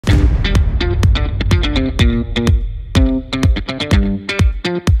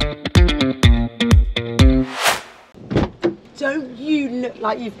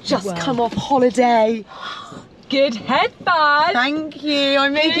like you've just come off holiday. Good headband. Thank you.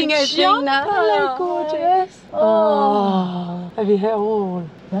 I'm making it jumper. now. Hello, gorgeous. Oh. Have you hit all?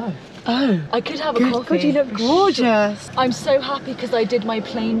 No. Oh. I could have a coffee. God, you look gorgeous. I'm so happy because I did my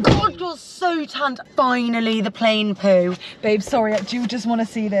plane. God, you're so tanned. Finally, the plane poo. Babe, sorry, do you just want to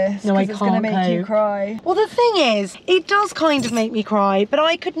see this? No, I it's going to can't make you cope. cry. Well, the thing is, it does kind of make me cry, but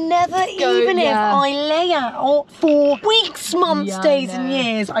I could never, even if I lay out for weeks, months, days and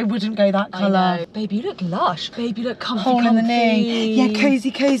years, I wouldn't go that colour. Babe, you look lush. Babe, you look comfy, Hole in the knee. Yeah,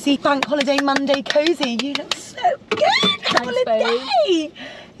 cozy, cozy. Bank holiday Monday cozy. You look so good. Thanks, holiday. babe.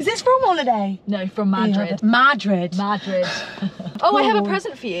 Is this from holiday? No, from Madrid. Madrid. Madrid. Oh, I have a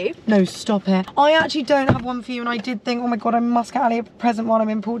present for you. No, stop it. I actually don't have one for you, and I did think, oh my God, I must get Ali a present while I'm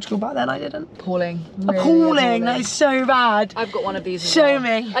in Portugal, but then I didn't. Appalling. Really appalling. That is so bad. I've got one of these as Show well.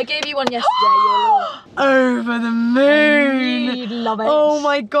 me. I gave you one yesterday. Over the moon. You'd love it. Oh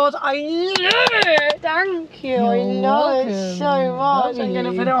my God, I love it. Thank you. I love it so much. I'm going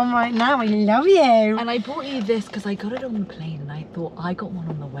to put it on right now. I love you. And I brought you this because I got it on the plane and I thought I got one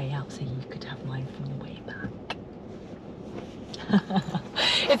on the way out so you could have mine from the way back.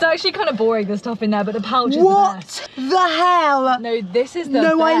 It's actually kind of boring, the stuff in there, but the pouch is the best. What the hell? No, this is the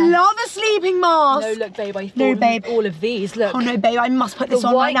best. No, I love a sleeping mask. No, look, babe, I thought all of these. Look. Oh no, babe, I must put this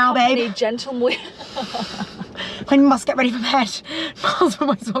on right now, babe. Gentle moist. I must get ready for bed. I'll put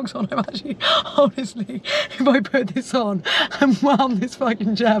my socks on. I'm actually, honestly, if I put this on and wound this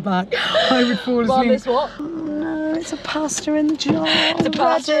fucking chair back, I would fall asleep. Wound this what? No, it's a pasta in the jar. It's a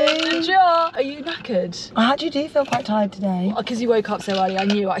pasta in the jar. Are you knackered? I actually do feel quite tired today. Because you woke up so early, I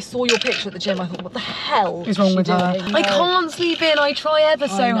knew. I saw your picture at the gym. I thought, what the hell is wrong with her? No. I can't sleep in. I try ever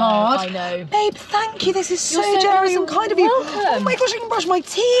so hard. I know. Babe, thank you. This is so generous and kind of you. Oh my gosh, I can brush my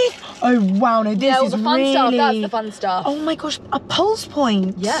teeth. Oh wow, no, this is the fun really... stuff. That's the fun stuff. Oh my gosh, a pulse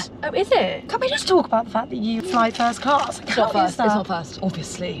point. Yeah. Oh, is it? Can we just talk about the fact that you fly first class? It's not first. It's not first.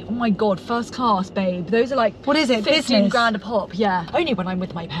 Obviously. Oh my God, first class, babe. Those are like what is it? 15 grand a pop. Yeah. Only when I'm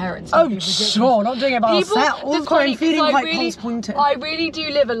with my parents. Oh sure, not doing it by ourselves. It's funny, feeling quite really, pulse pointed. I really do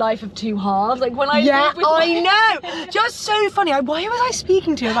live a life of two halves. Like when I live with I know. Just so funny. Why was I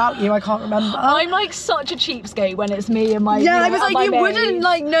speaking to you about you? I can't remember. I'm like such a cheapskate when it's me and my I was like, you wouldn't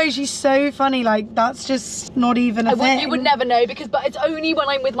like no. She's so funny. Like that's just not even a thing. You would never know but it's only when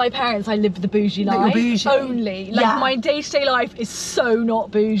I'm with my parents I live the bougie life. Bougie. Only. Like my day-to-day life is so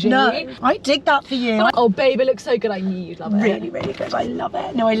not bougie. No, I dig that for you. Oh babe, it looks so good. I knew you'd love it. Really, really good. I love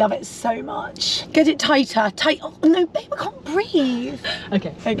it. No, I love it so much. Get it tighter. Tight. Oh no, babe, I can't breathe.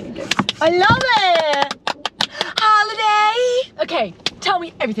 Okay. Okay, good. I love it. Holiday. Okay, tell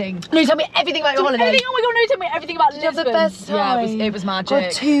me everything. No, tell me everything about your holiday. Everything. Oh my God, no, tell me everything about Lisbon. The best time. Yeah, it was magic.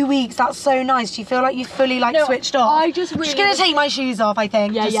 God, 2 weeks. That's so nice. Do you feel like you fully switched off? I just really. I'm just gonna take my shoes off. I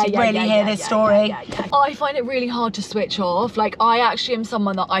think. Just to really hear this story. I find it really hard to switch off. Like I actually am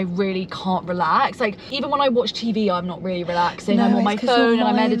someone that I really can't relax. Like even when I watch TV, I'm not really relaxing. I'm on my phone and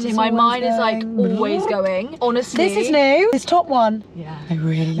I'm editing. My mind is like always going. Honestly. This is new. This top one. Yeah. I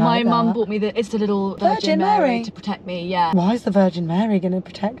really like my mum bought me it's the little Virgin Mary to protect me. Yeah. Why is the Virgin Mary going to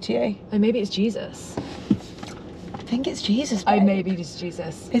protect you? Oh, maybe it's Jesus. I think it's Jesus, babe. Oh, maybe it's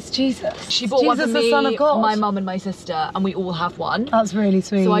Jesus. It's Jesus. She bought one for me, the Son of God. my mum and my sister, and we all have one. That's really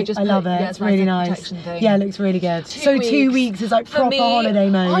sweet. So I love it. Yeah, it's really nice. Thing. Yeah, it looks really good. So 2 weeks is like proper holiday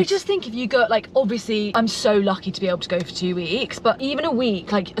mode. I just think if you go, like, obviously, I'm so lucky to be able to go for 2 weeks, but even a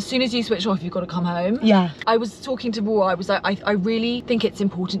week, like, as soon as you switch off, you've got to come home. Yeah. I was talking to Raw, I was like, I really think it's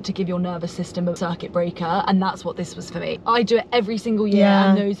important to give your nervous system a circuit breaker, and that's what this was for me. I do it every single year,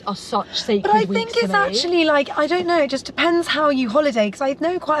 and those are such sacred weeks. But I think it's actually like, I don't know, it just depends how you holiday, because I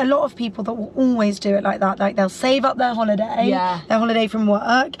know quite a lot of people that will always do it like that. Like they'll save up their holiday, their holiday from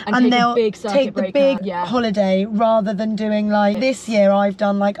work, and they'll take the big holiday rather than doing like this year I've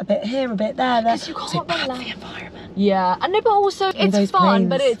done like a bit here, a bit there. Because you can't relax the environment. Yeah, and no, but also it's fun,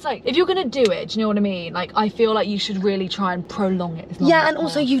 but it's like if you're gonna do it, do you know what I mean? Like I feel like you should really try and prolong it. Yeah, and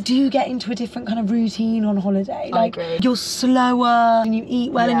also you do get into a different kind of routine on holiday. Like you're slower and you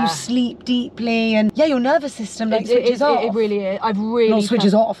eat well and you sleep deeply, and your nervous system like switches off. It really is. I've really not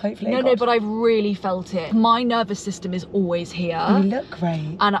switches off, hopefully. No, but I've really felt it. My nervous system is always here. You look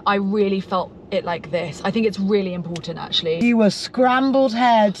great. And I really felt it like this. I think it's really important, actually. You were scrambled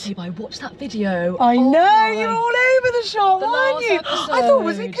head. Babe, I watched that video. I know, you're all over the shop, weren't you? Episode. I thought,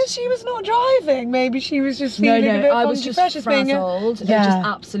 was it because she was not driving? Maybe she was just feeling a bit I was just frazzled. Yeah. Just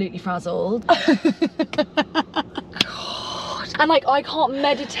absolutely frazzled. And like I can't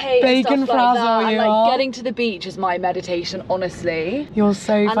meditate Bacon and stuff like frazzle, that. And like are. getting to the beach is my meditation, honestly. You're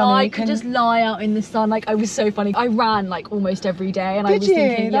so funny. And I could just lie out in the sun. Like I was so funny. I ran like almost every day, and I was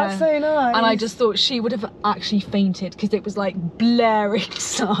thinking, that's so nice. And I just thought she would have actually fainted because it was like blaring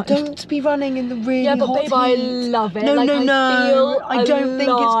sun. Don't be running in the really hot but babe, heat. I love it. No, like, no, I don't think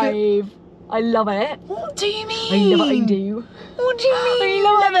it's good. I love it. What do you mean? I love it, I do. What do you mean? I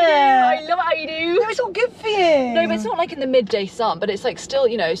love it. I love it how you do. No, it's not good for you. No, but it's not like in the midday sun, but it's like still,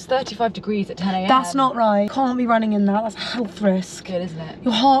 you know, it's 35 degrees at 10 a.m. That's not right. Can't be running in that. That's a health risk. Good, isn't it?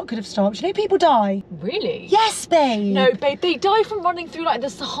 Your heart could have stopped. You know people die? Really? Yes, babe. No, babe, they die from running through like the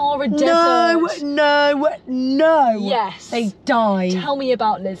Sahara Desert. No. Yes. They die. Tell me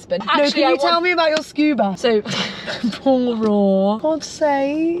about Lisbon. Actually, no, can you tell me about your scuba? So, poor Raw. God's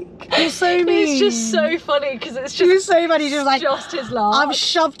sake. You're so mean. It's just so funny because it's just. She was so funny. She was like, just his laugh. I've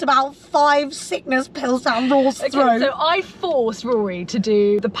shoved about 5 sickness pills down Raw's throat. So I forced Rory to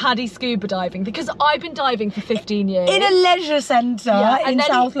do the Paddy scuba diving because I've been diving for 15 years. In a leisure centre in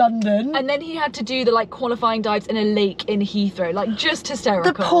South London. And then he had to do the like qualifying dives in a lake in Heathrow. Like just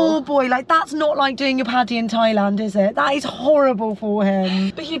hysterical. The poor boy, like that's not like doing a Paddy in Thailand, is it? That is horrible for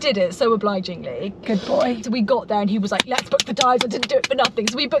him. But he did it so obligingly. Good boy. So we got there and he was like, let's book the dives. I didn't do it for nothing.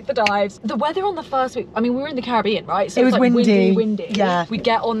 So we booked the dives. The weather on the first week, I mean, we were in the Caribbean, right? So it was like windy. Yeah. We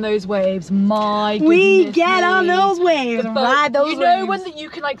get on those waves. My goodness. We get on those waves. Ride those waves. You know when you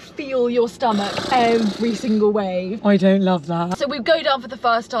can like feel your stomach every single wave. I don't love that. So we go down for the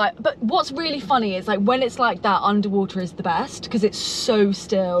first time. But what's really funny is like when it's like that, underwater is the best because it's so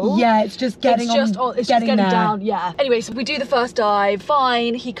still. Yeah, it's just getting down. Yeah. Anyway, so we do the first dive.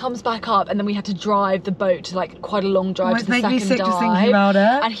 Fine. He comes back up, and then we had to drive the boat to like quite a long drive to the second dive. Just thinking about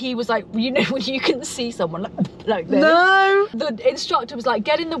it. And he was like, you know, when you can see someone like this. No. The instructor was like,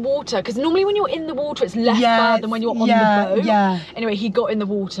 get in the water, because normally when you're in the water, it's less bad than when you're on the boat. Yeah. Anyway, he got in the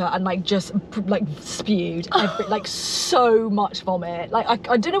water and like just like spewed like so much vomit. Like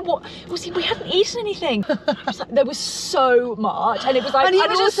I don't know what. We hadn't eaten anything. There was so much, and it was like. And he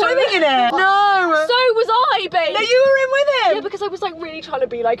was just swimming in it. No. So was I, babe. No, you were in with him. Yeah, because I was like really trying to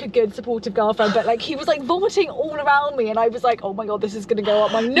be like a good supportive girlfriend, but like he was like vomiting all around me, and I was like, oh my god, this is gonna go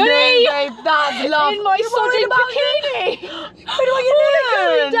up my knee. No, babe, that's love. In my sodding bikini. What do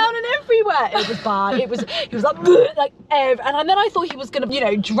I going down and everywhere. It was bad. He was like and then I thought he was gonna, you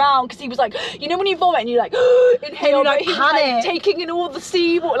know, drown because he was like, you know, when you vomit and you like inhale, like, he was like taking in all the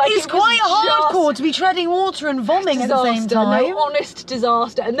seawater. Like it's quite hardcore to be treading water and vomiting at the same time. No, honest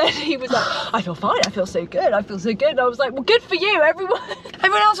disaster. And then he was like, I feel fine. I feel so good. I feel so good. And I was like, well, good for you, everyone.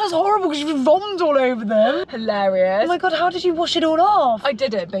 Everyone else was horrible because you vommed all over them. Hilarious. Oh my god, how did you wash it all off? I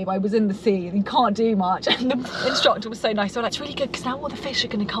did it, babe. I was in the sea. You can't do much. And the instructor was so nice. So I'm like, it's really good because now all the fish are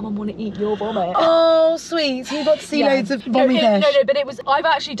going to come and want to eat your vomit. Oh, sweet. So you got to see loads of vommy fish. No, but it was, I've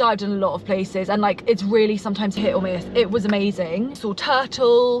actually dived in a lot of places and like, it's really sometimes hit or miss. It was amazing. Saw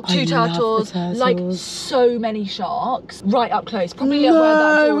turtle, two turtles, like so many sharks right up close. Probably where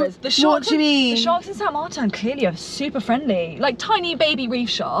that door is. The sharks, what do you mean? The sharks in St. Martin clearly are super friendly. Like tiny baby reef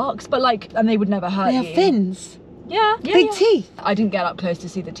sharks, but like, and they would never hurt you. They have fins. Yeah. Big teeth. I didn't get up close to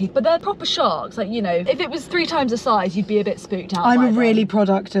see the teeth, but they're proper sharks. Like, you know, if it was 3 times the size, you'd be a bit spooked out. I'm a really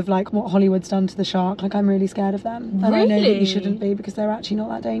product of like what Hollywood's done to the shark. Like I'm really scared of them. And I know that you shouldn't be because they're actually not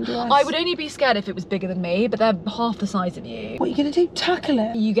that dangerous. I would only be scared if it was bigger than me, but they're half the size of you. What are you gonna do? Tackle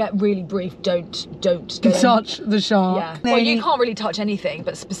it? You get really brief. Don't touch the shark. Yeah. Well, you can't really touch anything,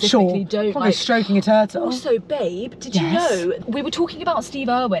 but specifically don't. Like stroking a turtle. Also, babe, did you know we were talking about Steve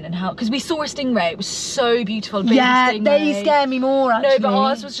Irwin and how because we saw a stingray. It was so beautiful. Baby stingray. They scare me more actually. No, but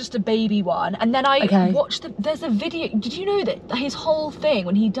ours was just a baby one. And then I watched there's a video. Did you know that his whole thing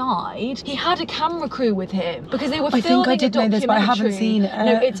when he died, he had a camera crew with him because they were filming I think I did know this, but I haven't seen it.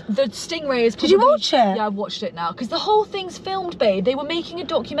 No, it's the stingray is. Did you watch it? Yeah, I watched it now because the whole thing's filmed, babe. They were making a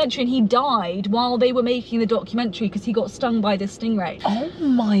documentary and he died while they were making the documentary because he got stung by this stingray. Oh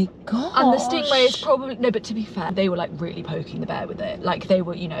my god. And the stingray is probably but to be fair, they were like really poking the bear with it. Like they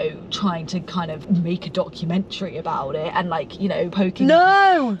were, you know, trying to kind of make a documentary about it and like, you know, poking.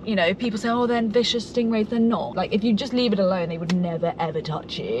 No! You know, people say, oh, they're vicious stingrays. They're not. Like, if you just leave it alone, they would never, ever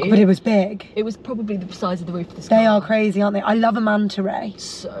touch you. But it was big. It was probably the size of the roof of the sky. They are crazy, aren't they? I love a manta ray.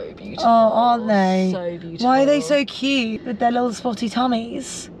 So beautiful. Oh, aren't they? So beautiful. Why are they so cute with their little spotty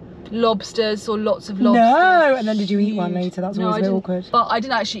tummies? lobsters, or lots of lobsters. No, and then did you eat one later? That's always a bit awkward. But I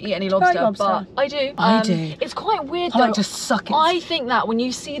didn't actually eat any lobster, but I do. I do. It's quite weird though. I like to suck it. I think that when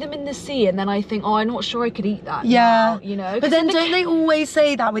you see them in the sea and then I think, oh, I'm not sure I could eat that now, you know? But then don't they always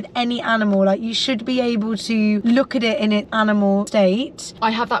say that with any animal? Like, you should be able to look at it in its animal state.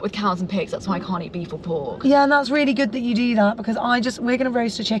 I have that with cows and pigs, that's why I can't eat beef or pork. Yeah, and that's really good that you do that, because we're going to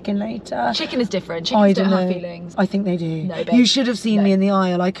roast a chicken later. Chicken is different. Chickens don't have feelings. I think they do. No, babe. You should have seen me in the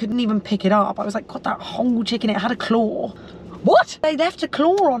aisle. I couldn't even pick it up. I was like, God, that whole chicken, it had a claw. What? They left a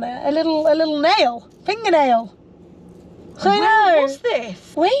claw on it, a little nail, fingernail. I know. What's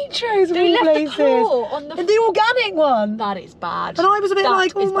this? Waitrose of They all left places. a claw on the organic one. That is bad. And I was a bit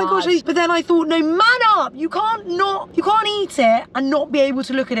like, oh my gosh. But then I thought, no, man up. You can't eat it and not be able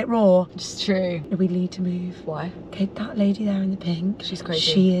to look at it raw. It's true. We need to move. Why? Okay, that lady there in the pink. She's crazy.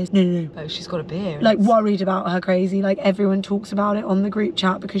 She is. No. Oh, she's got a beard. Like, worried about her crazy. Like, everyone talks about it on the group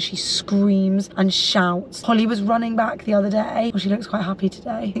chat because she screams and shouts. Holly was running back the other day. Well, she looks quite happy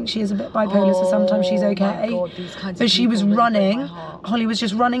today. I think she is a bit bipolar, so sometimes she's okay. My God, these kinds but of she was really running. Holly was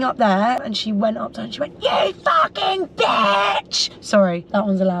just running up there and she went up to her and she went, "You fucking bitch!" Sorry, that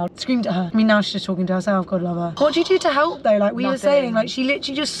one's allowed. Screamed at her. I mean, now she's just talking to herself, God love her. What do you do to help though? Like we were saying, like she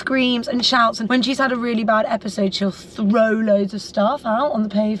literally just screams and shouts, and when she's had a really bad episode, she'll throw loads of stuff out on the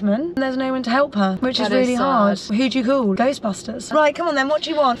pavement and there's no one to help her, which is really hard. Who do you call? Ghostbusters. Right, come on then, what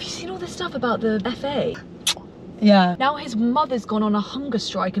do you want? Have you seen all this stuff about the FA? Yeah. Now his mother's gone on a hunger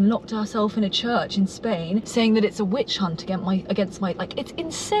strike and locked herself in a church in Spain, saying that it's a witch hunt against my like, it's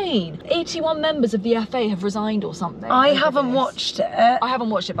insane. 81 members of the FA have resigned or something. I haven't watched it. I haven't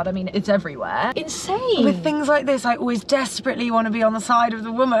watched it, but I mean, it's everywhere. Insane. With things like this, I always desperately want to be on the side of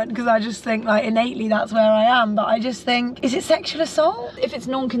the woman, because I just think, like, innately that's where I am. But I just think, is it sexual assault? If it's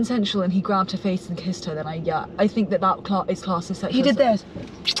non-consensual and he grabbed her face and kissed her, then I think that is classed as sexual He did assault.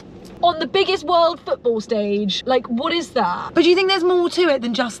 this. On the biggest world football stage. Like, what is that? But do you think there's more to it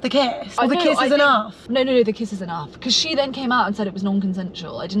than just the kiss? Or the kiss is enough? No, the kiss is enough. Because she then came out and said it was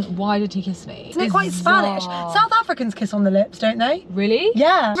non-consensual. Why did he kiss me? Isn't it quite Spanish? South Africans kiss on the lips, don't they? Really?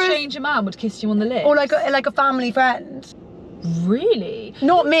 Yeah. A stranger man would kiss you on the lips? Or like a family friend. Really?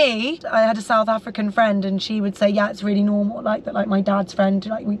 Not me. I had a South African friend and she would say, yeah, it's really normal, like that, like my dad's friend,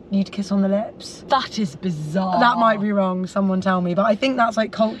 like you'd kiss on the lips. That is bizarre. That might be wrong, someone tell me, but I think that's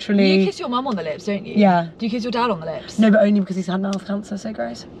like culturally. You kiss your mum on the lips, don't you? Yeah. Do you kiss your dad on the lips? No, but only because he's had mouth cancer, so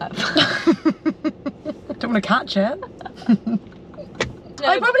gross. Don't want to catch it. No,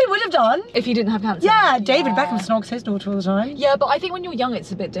 I probably would have done. If he didn't have cancer. Yeah, David Beckham snogs his daughter all the time. Yeah, but I think when you're young,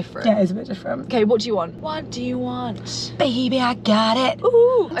 it's a bit different. Yeah, it's a bit different. Okay, what do you want? What do you want? Baby, I got it.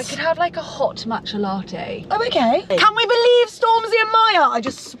 Ooh, I could have like a hot matcha latte. Oh, okay. Can we believe Stormzy and Maya? I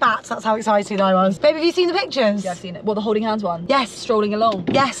just spat, that's how excited I was. Babe, have you seen the pictures? Yeah, I've seen it. What, the holding hands one? Yes. Strolling along?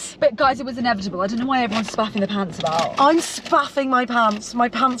 Yes. But guys, it was inevitable. I don't know why everyone's spaffing their pants about. I'm spaffing my pants. My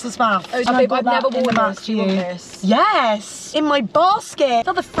pants are spaffed. Oh, so babe, I've never worn this. Yes. In my basket.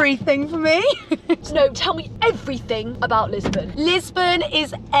 Another free thing for me. No, tell me everything about Lisbon. Lisbon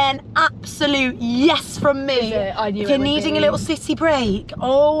is an absolute yes from me. Is it? I knew if you're needing a little city break,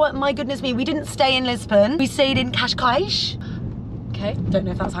 oh my goodness me, we didn't stay in Lisbon. We stayed in Cascais. Okay. Don't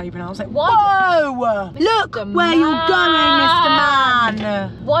know if that's how you pronounce it. Whoa! Look where you're going, Mr.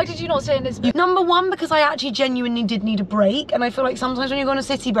 Man. Why did you not stay in Lisbon? Number one, because I actually genuinely did need a break, and I feel like sometimes when you go on a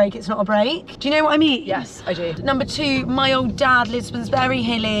city break, it's not a break. Do you know what I mean? Yes, I do. Number two, my old dad, Lisbon's very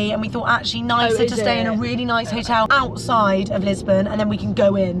hilly, and we thought actually nicer to stay in a really nice hotel outside of Lisbon, and then we can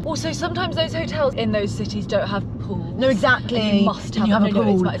go in. Also, sometimes those hotels in those cities don't have pools. No, exactly. And you must have, a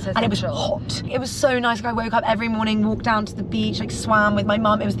pool, and it was hot. It was so nice. I woke up every morning, walked down to the beach, like swam with my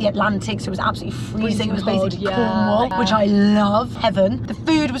mum. It was the Atlantic, so it was absolutely freezing. It was basically Cornwall, which I love. Heaven. The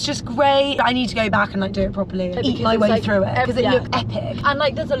food was just great. I need to go back and like do it properly, eat my way through it, because it looked epic. And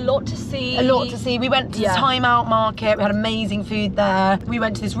like there's a lot to see. A lot to see. We went to the Time Out Market. We had amazing food there. We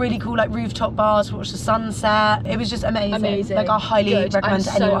went to this really cool like rooftop bar to watch the sunset. It was just amazing. Like I highly recommend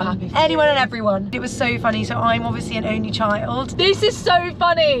to anyone. Anyone and everyone. It was so funny. So I'm obviously an only child. This is so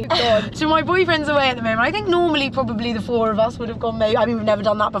funny. So my boyfriend's away at the moment. I think normally probably the four of us would have gone, maybe, I mean we've never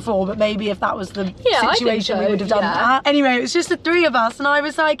done that before, but maybe if that was the situation we would have done that. Anyway, it was just the three of us and I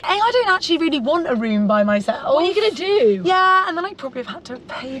was like, hey, I don't actually really want a room by myself. What are you gonna do? Yeah, and then I probably have had to have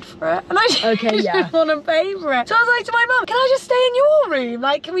paid for it, and I didn't want to pay for it. So I was like to my mum, can I just stay in your room?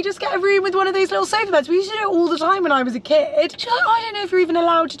 Like, can we just get a room with one of those little sofa beds? We used to do it all the time when I was a kid. She's like, I don't know if you're even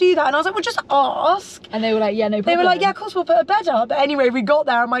allowed to do that. And I was like, well, just ask. And they were like, yeah, no problem. They were like, yeah, of course we'll put a bed up. But anyway, we got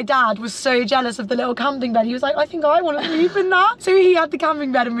there and my dad was so jealous of the little camping bed. He was like, I think I want to sleep in that. So So he had the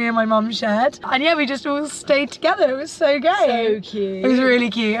camping bed and me and my mum shared. And yeah, we just all stayed together. It was so great. So cute. It was really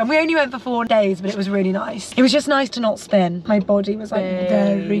cute. And we only went for 4 days, but it was really nice. It was just nice to not spin. My body was like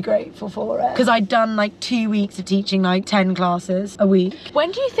very grateful for it. Because I'd done like 2 weeks of teaching like 10 classes a week.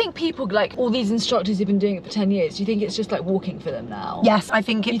 When do you think people, like all these instructors who've been doing it for 10 years, do you think it's just like walking for them now? Yes, I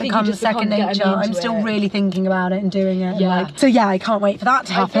think it becomes second nature. I'm still really thinking about it and doing it. Yeah. Like, so yeah, I can't wait for that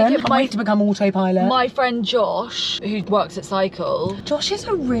to happen. I can't wait to become autopilot. My friend Josh, who works at Cycle. Josh is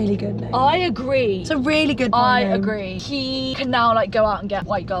a really good name. I agree. It's a really good name. I agree. He can now like go out and get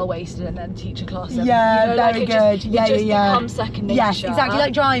white girl wasted and then teach a class. Yeah, you know, very good. It just becomes second nature. Yes, exactly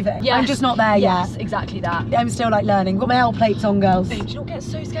like driving. Yes. I'm just not there yet. Yes, exactly that. I'm still like learning. Got my L plates on, girls. Babe, do you not get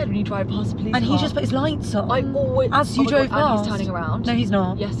so scared when you drive past a police and car? he just put his lights on. I always. As you drove past. And he's turning around. No, he's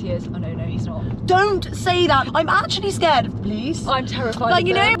not. Yes, he is. Oh no, he's not. Don't say that. I'm actually scared of the police. I'm terrified. Like,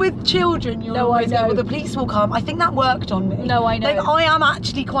 you know, with children, you're always like, well, the police will come. I think that worked on me. No, I know. Like, I am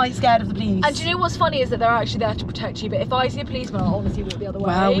actually quite scared of the police. And do you know what's funny is that they're actually there to protect you, but if I see a policeman, I'll obviously walk the other way.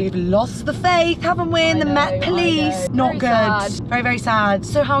 Well, we've lost the faith, haven't we, in the Met Police? Not good. Sad. Very, very sad.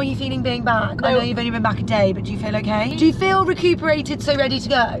 So how are you feeling being back? I know you've only been back a day, but do you feel okay? Do you feel recuperated, so ready to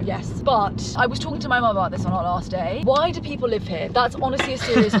go? Yes, but I was talking to my mum about this on our last day. Why do people live here? That's honestly a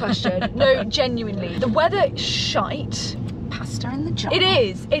serious question. No, genuinely. The weather is shite. Pasta in the jar. It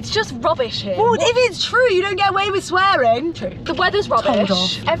is. It's just rubbish here. Well, if it's true, you don't get away with swearing. True. The weather's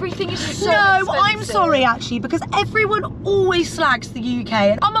rubbish. Everything is so expensive. I'm sorry actually, because everyone always slags the UK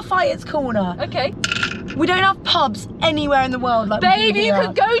and I'm a fight its corner. Okay. We don't have pubs anywhere in the world like Baby, you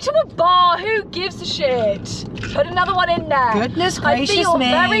could go to a bar. Who gives a shit? Put another one in there. Goodness gracious me. I feel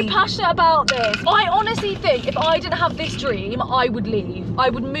very passionate about this. I honestly think if I didn't have this dream, I would leave. I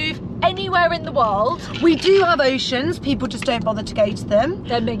would move anywhere in the world. We do have oceans, people just don't bother to go to them.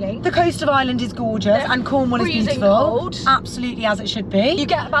 They're minging. The coast of Ireland is gorgeous and Cornwall is beautiful. Cold. Absolutely as it should be. You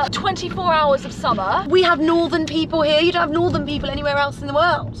get about 24 hours of summer. We have northern people here. You don't have northern people anywhere else in the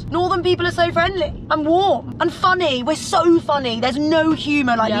world. Northern people are so friendly and warm and funny. We're so funny. There's no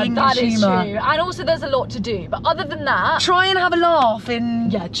humour like the English humour. That is true. And also there's a lot to do. But other than that, try and have a laugh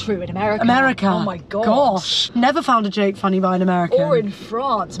in... Yeah, true, in America. America. Oh my gosh. Gosh. Never found a joke funny by an American. Or in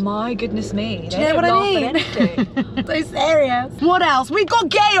France. My goodness me. Do you know what I mean? So serious. What else? We've got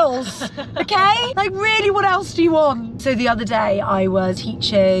gales, okay? Like really, what else do you want? So the other day I was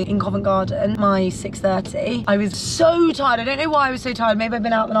teaching in Covent Garden, my 6:30. I was so tired. I don't know why I was so tired. Maybe I'd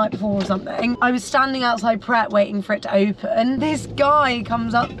been out the night before or something. I was standing outside Pret waiting for it to open. This guy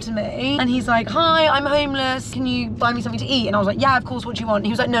comes up to me and he's like, hi, I'm homeless. Can you buy me something to eat? And I was like, yeah, of course, what do you want? And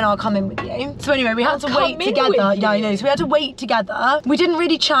he was like, no, I'll come in with you. So anyway, we had to wait together. Yeah, I know. So we had to wait together. We didn't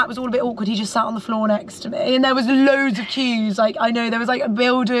really chat. It was all a bit awkward. He just sat on the floor next to me and there was loads of queues. Like, I know there was like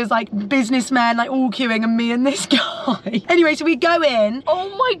builders, like businessmen, like all queuing and me and this guy. Anyway, so we go in. Oh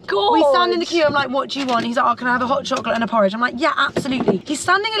my God. We stand in the queue. I'm like, what do you want? He's like, oh, can I have a hot chocolate and a porridge? I'm like, yeah, absolutely. He's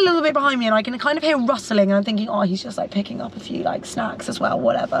standing a little bit behind me and I can kind of hear rustling and I'm thinking, oh, he's just like picking up a few like snacks as well,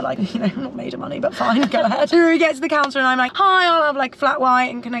 whatever. Like, you know, I'm not made of money, but fine, go ahead. So we get to the counter and I'm like, hi, I'll have like flat white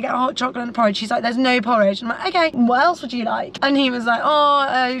and can I get a hot chocolate and a porridge? She's like, there's no porridge. And I'm like, okay, what else would you like? And he was like,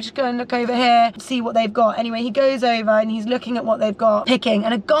 oh, just go and look over here, see what they've got. Anyway, he goes over and he's looking at what they've got, picking,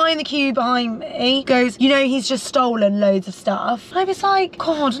 and a guy in the queue behind me goes, you know, he's just stolen loads of stuff. I was like,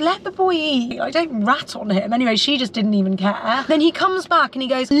 God, let the boy eat. I don't rat on him. Anyway, she just didn't even care. Then he comes back and he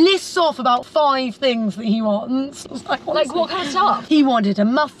goes, lists off about 5 things that he wants. I was like, what kind of stuff? He wanted a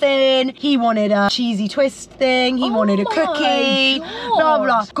muffin, he wanted a cheesy twist thing, he wanted a cookie, blah,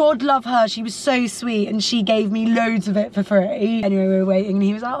 blah. God love her, she was so sweet and she gave me loads of it for free. Anyway, we were waiting and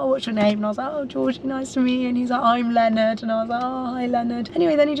he was like, oh, what's your name? And I was like, oh, Georgie, nice to meet you. And he's like, I'm Leonard. And I was like, oh, hi, Leonard.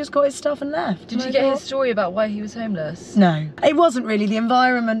 Anyway, then he just got his stuff and left. Did you get his story about why he was homeless? No. It wasn't really the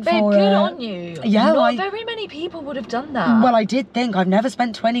environment for it. Babe, good on you. Yeah, not very many people would have done that. Well, I did think I've never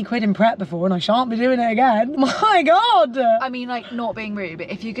spent 20 quid in Pret before and I shan't be doing it again. My God. I mean, like, not being rude, but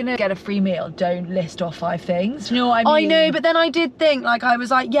if you're gonna get a free meal, don't list off 5 things. Do you know what I mean? I know, but then I did think, like, I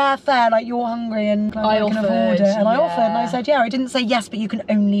was like, yeah, fair, like, you're hungry and like, I can afford it. And I offered and I said, yeah, I didn't say yes, but you can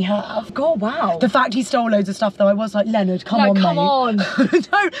only have. God, wow. The fact he stole loads of stuff, though, I was like, Leonard, come on, come mate. on.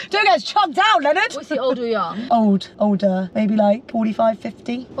 don't get chugged out, Leonard. Was he old or young? Older, maybe like 45,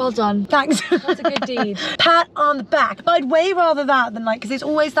 50. Well done. Thanks. That's a good deed. Pat on the back. But I'd way rather that than like, because it's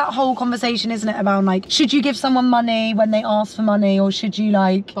always that whole conversation, isn't it, about like, should you give someone money when they ask for money, or should you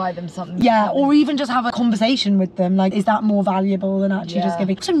like buy them something? Yeah, or even just have a conversation conversation with them. Like, is that more valuable than actually just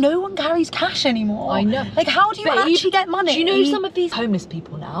giving? So no one carries cash anymore. I know. Like, how do you actually get money? Do you know some of these homeless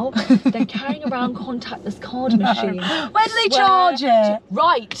people now? They're carrying around contactless card machines. Where do they charge it?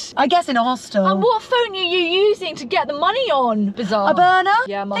 Right. I guess in a hostel. And what phone are you using to get the money on? Bizarre. A burner?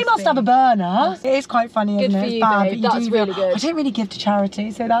 Yeah, they must have a burner. It is quite funny, isn't it? Good for you, babe. That's really good. I don't really give to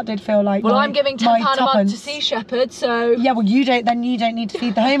charity, so that did feel like. Well, I'm giving £10 a month to Sea Shepherd, so. Yeah, well, you don't need to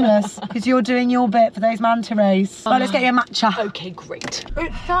feed the homeless because you're doing your bit for those manta rays. Right, let's get you a matcha. Okay, great.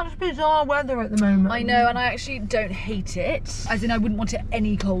 It's such bizarre weather at the moment. I know, and I actually don't hate it. As in, I wouldn't want it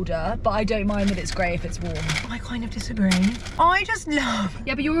any colder, but I don't mind that it's grey if it's warm. I kind of disagree. I just love.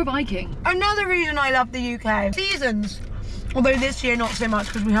 Yeah, but you're a Viking. Another reason I love the UK. Seasons. Although this year not so much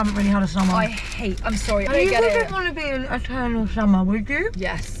because we haven't really had a summer. I'm sorry, I don't get it. You wouldn't want to be an eternal summer, would you?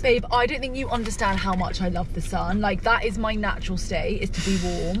 Yes. Babe, I don't think you understand how much I love the sun. Like, that is my natural state, is to be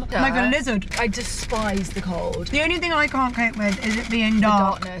warm. Like a lizard. I despise the cold. The only thing I can't cope with is it being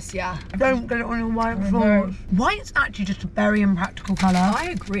dark. The darkness, yeah. Don't get it on your white floors. White's actually just a very impractical colour. I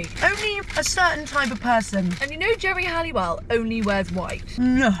agree. Only a certain type of person. And you know Jerry Halliwell only wears white?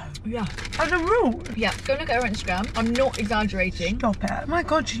 No. Yeah. As a rule. Yeah, go look at her Instagram. I'm not exaggerating. Stop it. Oh my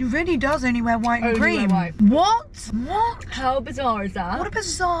god, she really does only wear white and Only cream. wear white. What? What? How bizarre is that? What a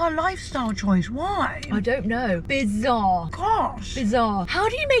bizarre lifestyle choice. Why? I don't know. Bizarre. Gosh. Bizarre. How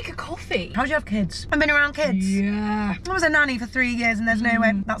do you make a coffee? How do you have kids? I've been around kids. Yeah. I was a nanny for 3 years and there's no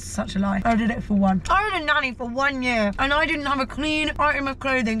way. That's such a lie. I did it for 1. I was a nanny for 1 year and I didn't have a clean item of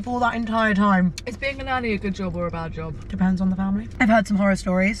clothing for that entire time. Is being a nanny a good job or a bad job? Depends on the family. I've heard some horror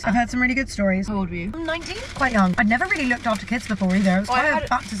stories. I've heard some really good stories. How old were you? I'm 19. Quite young. I'd never really looked after kids before either. It was kind of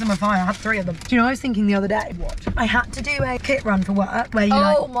baptism of fire. I had 3 of them. Do you know what I was thinking the other day? What? I had to do a kit run for work where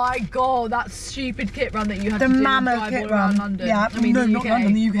you my god, that stupid kit run that you had the to do mammoth kit run. London. Yeah, I mean, no, the not UK.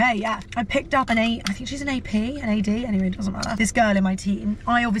 London, the UK, yeah. I picked up I think she's an AP, an AD, anyway, it doesn't matter. This girl in my team,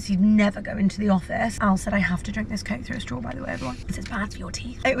 I obviously never go into the office. Al said I have to drink this Coke through a straw, by the way, everyone. It's bad for your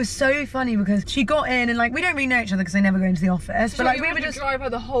teeth. It was so funny because she got in and like, we don't really know each other because I never go into the office. So but like, you we had were to just drive her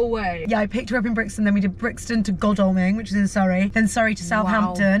the whole way. Yeah, I picked her up in Brixton, then we did Brixton to Godalming, which is in Surrey, then Surrey to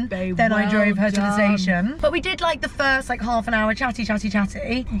Southampton, babe, then I drove her to the done. station. But we did like the first like half an hour chatty.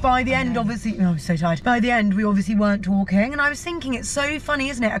 By the end, obviously, I was so tired. By the end, we obviously weren't talking, and I was thinking it's so funny,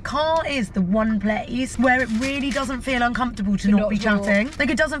 isn't it? A car is the one place where it really doesn't feel uncomfortable to not be chatting. Like,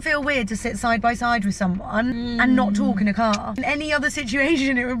 it doesn't feel weird to sit side by side with someone and not talk in a car. In any other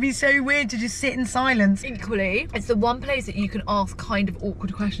situation, it would be so weird to just sit in silence. Equally, it's the one place that you can ask kind of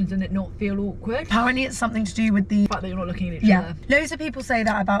awkward questions and it not feel awkward. Apparently it's something to do with the fact that you're not looking at each other. Loads of people say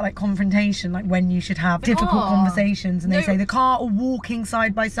that about like confrontation, like when you should have difficult conversations, and they say the car or walking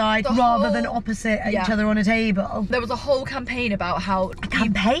side by side rather than opposite each other on a table. There was a whole campaign about how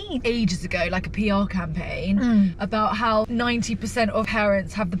ages ago, like a PR campaign about how 90% of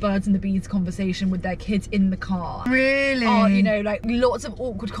parents have the birds and the bees conversation with their kids in the car. Really? Oh, you know, like lots of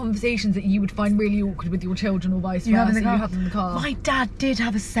awkward conversations that you would find really awkward with your children or vice versa. You have in the car. My dad did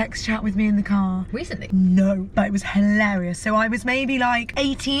have a sex chat with me in the car. Recently? No, but it was hilarious. So I was maybe like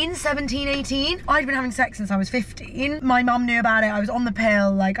 17, 18. I'd been having sex since I was 15. My mum knew about it. I was on the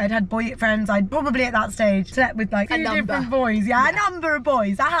pill. Like, I'd had boyfriends. I'd probably at that stage slept with like 2 different boys. Yeah, a number of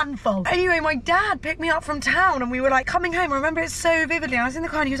boys, a handful. Anyway, my dad picked me up from town and we were like coming home. I remember it so vividly. I was in the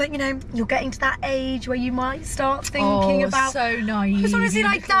car and he was like, you know, you're getting to that age where you might start thinking about. So naive. I was honestly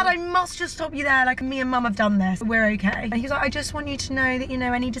like, Dad, I must just stop you there. Like, me and Mum have done this. We're okay. And he was like, I just want you to know that, you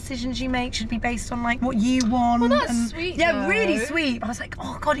know, any decisions you make should be based on like what you want. Well, that's sweet. Yeah, really sweet. I was like,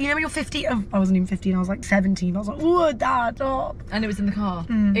 oh God, you know when you're 15? Oh, I wasn't even 15. I was like 17. I was like, oh, Dad, stop. And it was in the car.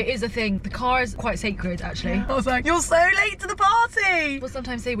 It is a thing. The car is quite sacred, actually. I was like, you're so late to the party. People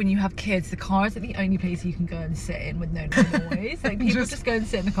sometimes say when you have kids, the car is the only place you can go and sit in with no noise. Like, people just go and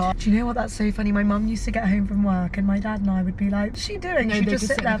sit in the car. Do you know what? That's so funny. My mum used to get home from work and my dad and I would be like, what's she doing? She'd just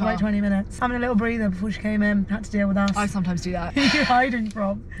sit there for like 20 minutes, having a little breather before she came in. Had to deal with us. I sometimes do that. Who are you hiding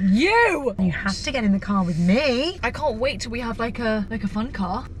from? You! You have to get in the car with me. I can't wait till we have like a fun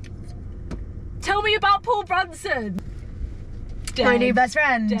car. Tell me about Paul Brunson. Dead. My new best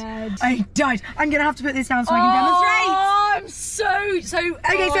friend. Dead. I died. I'm gonna have to put this down so I can demonstrate. I'm so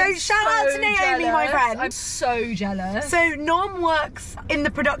okay, so shout out to Naomi, jealous. my friend. I'm so jealous. So Nom works in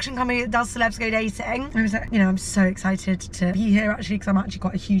the production company that does Celebs Go Dating. I was like, you know, I'm so excited to be here actually because I'm actually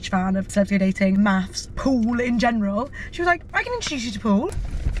quite a huge fan of Celebs Go Dating, maths, Paul in general. She was like, I can introduce you to Paul.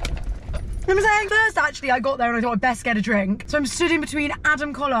 You know what I'm saying? First, actually, I got there and I thought I'd best get a drink. So I'm stood in between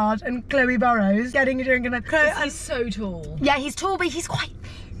Adam Collard and Chloe Burrows getting a drink. And he's so tall. Yeah, he's tall, but he's quite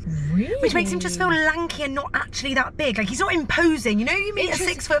Really? Which makes him just feel lanky and not actually that big. Like, he's not imposing. You know, you meet a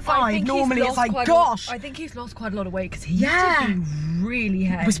 6'5", normally it's like, gosh. I think he's lost quite a lot of weight because he used to be really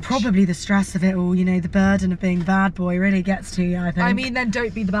heavy. It was probably the stress of it all, you know, the burden of being a bad boy really gets to you, I think. I mean, then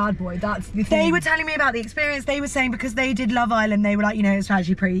don't be the bad boy, that's the thing. They were telling me about the experience. They were saying because they did Love Island, they were like, you know, it's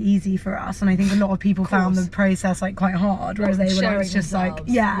actually pretty easy for us. And I think a lot of people found the process like quite hard, whereas they were like, it's just like,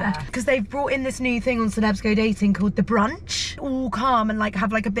 because they've brought in this new thing on Celebs Go Dating called the brunch. All come and like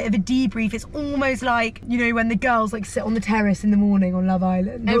have like a bit of a debrief. It's almost like, you know, when the girls like sit on the terrace in the morning on Love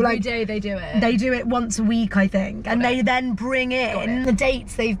Island. Every day they do it. They do it once a week, I think. And they then bring in the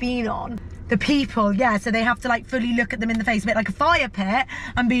dates they've been on. The people, so they have to like fully look at them in the face, a bit like a fire pit,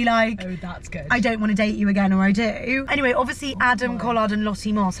 and be like, oh, that's good. I don't want to date you again, or I do. Anyway, obviously Adam Collard and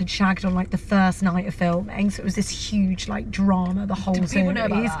Lottie Moss had shagged on like the first night of filming, so it was this huge like drama, the whole series. People know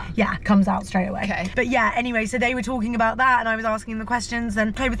about that? Yeah, comes out straight away. Okay. But yeah, anyway, so they were talking about that, and I was asking them the questions,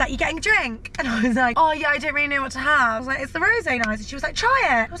 and Chloe was like, you getting a drink? And I was like, oh yeah, I don't really know what to have. I was like, it's the rosé nice. And she was like, try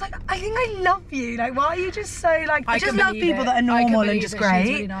it. I was like, I think I love you. Like, why are you just so like, I just love people that are normal and just great. She was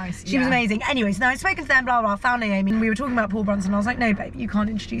really nice. She was amazing. Anyway, so now I've spoken to them, blah, blah, found Naomi, and we were talking about Paul Brunson. I was like, no, babe, you can't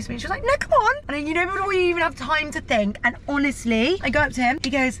introduce me. She was like, no, come on. And then, you know, before you even have time to think, and honestly, I go up to him, he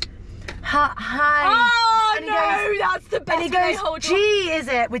goes, hi. Oh, and he no, that's the best. And he goes, G is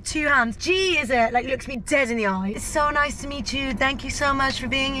it, with 2 hands. G is it, like looks me dead in the eye. It's so nice to meet you. Thank you so much for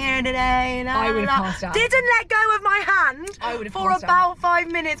being here today. I would have passed out. Didn't let go of my hand. I would have for about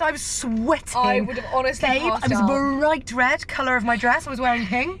 5 minutes. I was sweating. I would have honestly passed out. I was bright red colour of my dress. I was wearing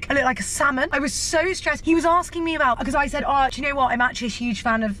pink. I looked like a salmon. I was so stressed. He was asking me about, because I said, oh, do you know what? I'm actually a huge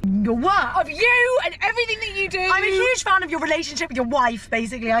fan of your work. Of you and everything that you do. I'm a huge fan of your relationship with your wife,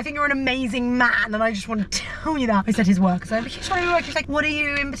 basically. I think you're an amazing man, and I just want to tell you that. I said his work, so I'm a huge fan of your work. She's like, what are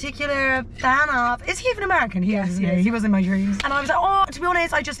you in particular a fan of? Is he even American? He is. He was in my dreams. And I was like, oh, to be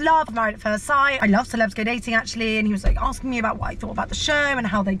honest, I just love Married at First Sight. I love Celebs Go Dating, actually. And he was like asking me about what I thought about the show and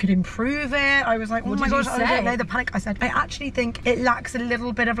how they could improve it. I was like, oh my gosh, I don't know, the panic. I said, I actually think it lacks a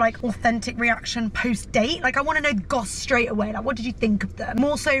little bit of like authentic reaction post-date. Like, I want to know goss straight away. Like, what did you think of them?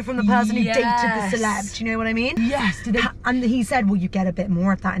 More so from the person who dated the celeb. Do you know what I mean? Yes. And he said, well, you get a bit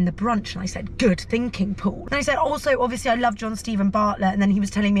more of that in the brunch. And I said, good thinking, Paul. And I said, also, obviously, I love John Stephen Bartlett. And then he was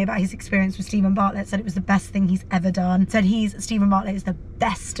telling me about his experience with Stephen Bartlett. Said it was the best thing he's ever done. Said Stephen Bartlett is the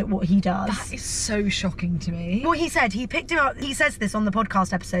best at what he does. That is so shocking to me. Well, he said he picked him up. He says this on the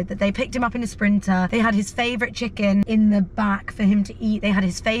podcast episode, that they picked him up in a Sprinter. They had his favourite chicken in the back for him to eat. They had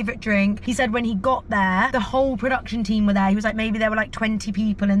his favourite drink. He said when he got there, the whole production team were there. He was like, maybe there were like 20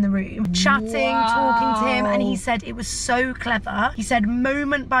 people in the room chatting, talking to him. And he said it was so clever. He said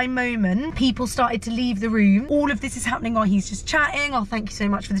moment by moment, people started to leave the room. All of this is happening while he's just chatting. Oh, thank you so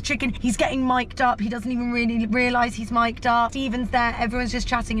much for the chicken. He's getting mic'd up. He doesn't even really realise he's mic'd up. Steven's there. Everyone's just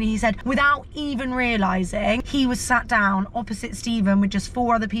chatting. And he said, without even realising, he was sat down opposite Steven with just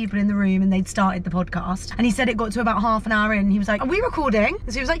 4 other people in the room, and they'd started the podcast. And he said it got to about half an hour in. He was like, are we recording?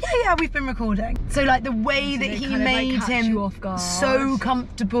 And so he was like, yeah, we've been recording. So like the way that he made him so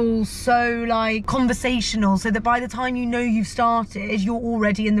comfortable, so like conversational, so that by the time you know you've started, you're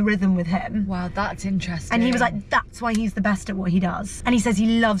already in the rhythm with him. Wow, that's interesting. And he was like, that's why he's the best at what he does. And he says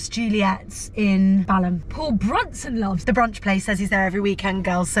he loves Juliet's in Balham. Paul Brunson loves the brunch place. Says he's there every weekend,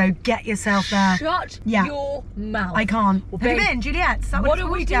 girls, so get yourself there. Shut your mouth. I can't. Well, have you been, Juliet's? What are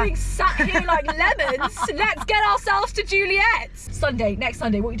we doing sat here like lemons? Let's get ourselves to Juliet's. Next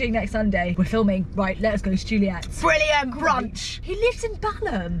Sunday, what are you doing next Sunday? We're filming. Right, let's go to Juliet's. Brilliant brunch. He lives in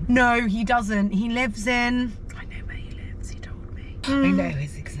Balham. No, he doesn't. He lives in... I know where he lives, he told me. I know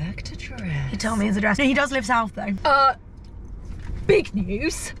his exact address. He told me his address. No, he does live south though. Big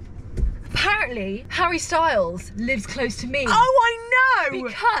news. Apparently, Harry Styles lives close to me. Oh, I know!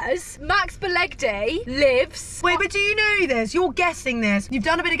 Because Max Belegday lives... Wait, but do you know this? You're guessing this. You've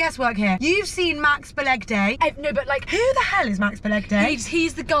done a bit of guesswork here. You've seen Max Belegday. No, but like... Who the hell is Max Belegday?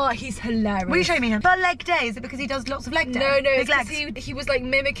 He's the guy. He's hilarious. Will you show me him? Belegday, is it because he does lots of leg day? No, Big legs. he was like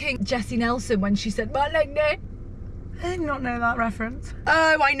mimicking Jessie Nelson when she said, my leg day. I did not know that reference.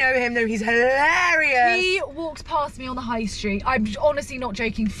 Oh, I know him though. He's hilarious. He walks past me on the high street. I'm honestly not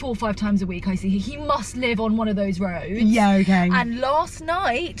joking. 4 or 5 times a week I see him. He must live on one of those roads. Yeah, okay. And last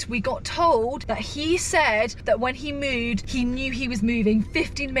night we got told that he said that when he moved, he knew he was moving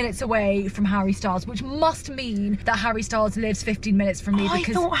 15 minutes away from Harry Styles, which must mean that Harry Styles lives 15 minutes from me.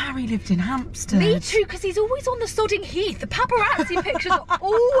 Because I thought Harry lived in Hampstead. Me too, because he's always on the sodding heath. The paparazzi pictures are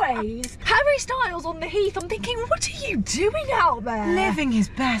always Harry Styles on the heath. I'm thinking, what are you you doing out there? Living his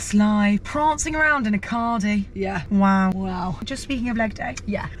best life, prancing around in a cardi. Yeah. Wow. Wow. Just speaking of leg day.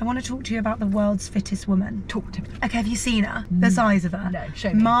 Yeah. I want to talk to you about the world's fittest woman. Talk to me. Okay, have you seen her? The size of her? No,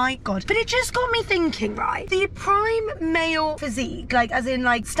 show me. My God. But it just got me thinking, right? The prime male physique, like as in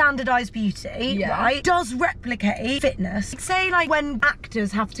like standardized beauty, right, does replicate fitness. Say like when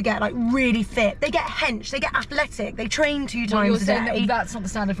actors have to get like really fit, they get hench, they get athletic, they train 2 times a day. That's not the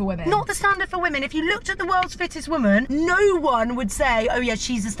standard for women. Not the standard for women. If you looked at the world's fittest woman, no one would say, oh yeah,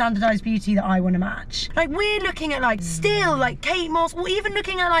 she's the standardized beauty that I want to match. Like we're looking at like still like Kate Moss, or even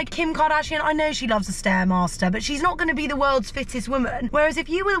looking at like Kim Kardashian. I know she loves a Stairmaster, but she's not going to be the world's fittest woman. Whereas if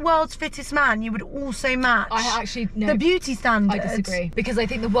you were the world's fittest man, you would also match the beauty standard. I disagree, because I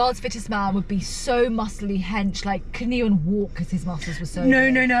think the world's fittest man would be so muscly hench, like couldn't even walk because his muscles were so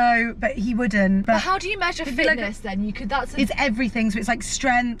big. No, but he wouldn't. But how do you measure fitness then? You could, it's everything. So it's like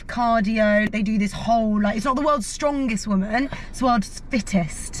strength, cardio. They do this whole like, it's not the world's strongest woman, it's the world's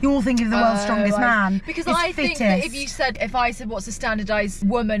fittest. You're thinking of the world's strongest man. Because I think that if I said what's a standardized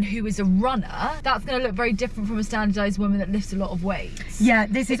woman who is a runner, that's going to look very different from a standardized woman that lifts a lot of weights. Yeah,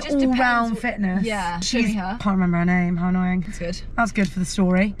 this is all round fitness. Yeah, show me her. Can't remember her name. How annoying. That's good. That's good for the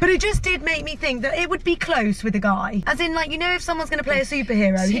story. But it just did make me think that it would be close with a guy. As in, like, you know, if someone's going to play a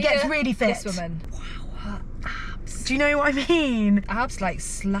superhero, he gets really fit. This woman. Wow, her abs. Do you know what I mean? Abs like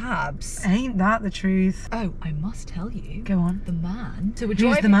slabs. Ain't that the truth? Oh, I must tell you. Go on. The man. So we're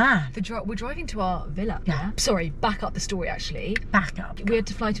Who's the man? We're driving to our villa. Yeah. Sorry, back up the story actually. Back up. We had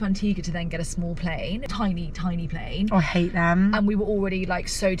to fly to Antigua to then get a small plane. Tiny plane. Oh, I hate them. And we were already like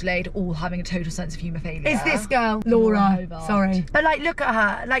so delayed, all having a total sense of humour failure. It's this girl, Laura. Sorry. But like, look at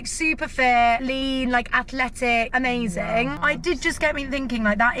her. Like super fit, lean, like athletic, amazing. Wow. I did just get me thinking,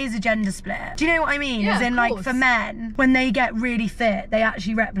 like, that is a gender split. Do you know what I mean? Yeah, as in, like, for men, when they get really fit, they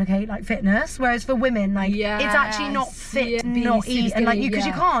actually replicate like fitness. Whereas for women, like, it's actually not fit, not eat, and like because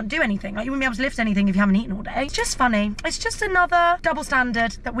you can't do anything. Like, you wouldn't be able to lift anything if you haven't eaten all day. It's just funny. It's just another double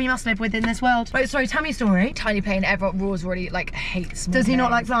standard that we must live with in this world. Wait, sorry, tell me a story. Tiny plane. Everyone Roars already like hates small planes. Does he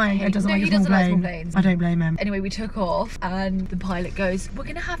not like flying? He doesn't like small planes. I don't blame him. Anyway, we took off and the pilot goes, we're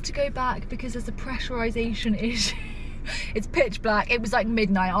gonna have to go back because there's a pressurization issue. It's pitch black. It was like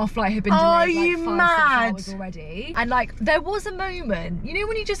midnight. Our flight had been delayed like 5-6 hours already. And like there was a moment, you know,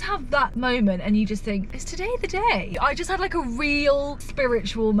 when you just have that moment and you just think, is today the day? I just had like a real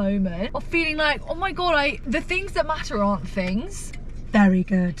spiritual moment of feeling like, oh my God, the things that matter aren't things. Very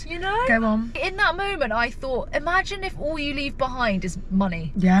good. You know? Go on. In that moment, I thought, imagine if all you leave behind is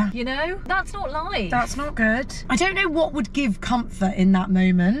money. Yeah. You know? That's not life. That's not good. I don't know what would give comfort in that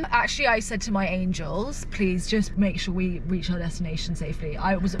moment. Actually, I said to my angels, please just make sure we reach our destination safely.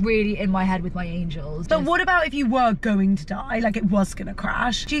 I was really in my head with my angels. But what about if you were going to die, like it was going to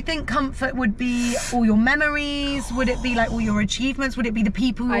crash? Do you think comfort would be all your memories? Would it be like all your achievements? Would it be the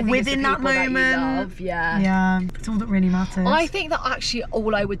people you're with in that moment? That you love, yeah. Yeah, it's all that really matters. I think that actually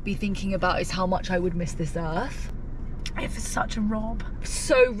all I would be thinking about is how much I would miss this earth. It's such a rob.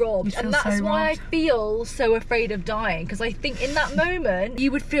 So robbed. And that's why I feel so afraid of dying, because I think in that moment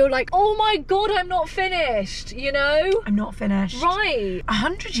you would feel like, oh my God, I'm not finished, you know? I'm not finished. Right.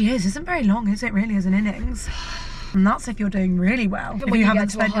 100 years isn't very long, is it really, as an innings? And that's if you're doing really well. If you haven't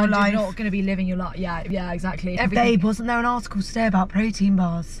spent your life, you're not going to be living your life. Yeah, exactly. Babe, wasn't there an article today about protein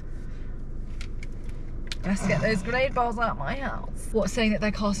bars? Let's get those grenade bars out of my house. What's saying that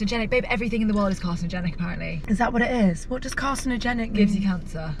they're carcinogenic? Babe, everything in the world is carcinogenic apparently. Is that what it is? What does carcinogenic mean? Gives you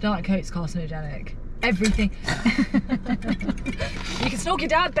cancer. Diet Coke's carcinogenic. Everything. You can stalk your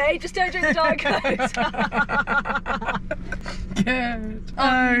dad, babe, just don't drink the Diet Coke. Good.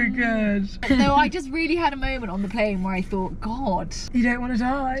 Oh, good. No, I just really had a moment on the plane where I thought, God. You don't want to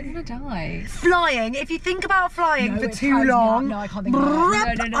die? I don't want to die. Flying, if you think about flying for too long, no, I can't think about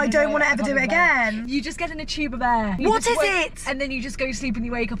it. I don't want to ever do it again. You just get in a tube of air. What is it? And then you just go to sleep and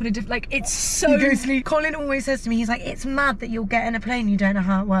you wake up in a different, like, it's so... You go to sleep. Colin always says to me, he's like, it's mad that you'll get in a plane, you don't know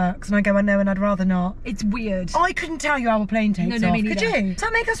how it works. And I go, I know, and I'd rather not. It's weird. I couldn't tell you how a plane takes off. Could you? Does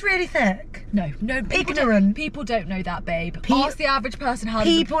that make us really thick? No. Ignorant. People don't know that, babe. Ask the average person how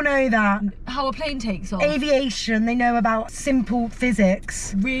people know that. How a plane takes off. Aviation, they know about simple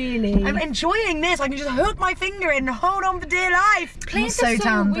physics. Really? I'm enjoying this. I can just hook my finger in and hold on for dear life. Planes are so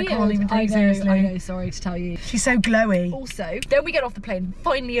tanned, I can't even take seriously. I know, sorry to tell you. She's so glowy. Also, then we get off the plane.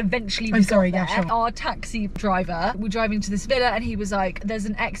 Finally, eventually, we got there. Sure. Our taxi driver, we're driving to this villa, and he was like, there's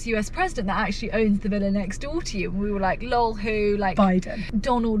an ex-US president that actually owns the villa next door to you. And we were like, lol, who? Like, Biden.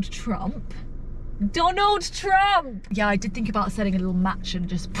 Donald Trump. Donald Trump! Yeah, I did think about setting a little match and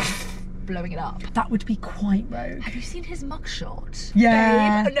just blowing it up. That would be quite rogue. Have you seen his mugshot?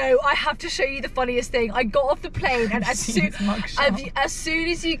 Yeah. Babe, no, I have to show you the funniest thing. I got off the plane and as soon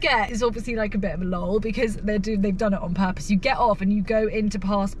as you get, it's obviously like a bit of a lull because they've done it on purpose. You get off and you go into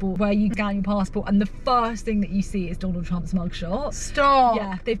passport where you scan your passport and the first thing that you see is Donald Trump's mugshot. Stop.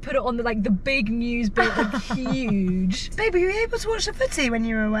 Yeah, they've put it on the big news bit, like huge. Babe, were you able to watch the footy when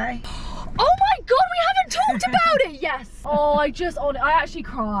you were away? Oh my God, we haven't talked about it. Yes. Oh, I actually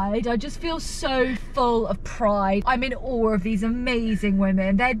cried. I just feel so full of pride. I'm in awe of these amazing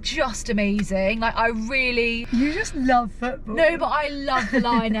women. They're just amazing. Like, I really... You just love football. No, but I love the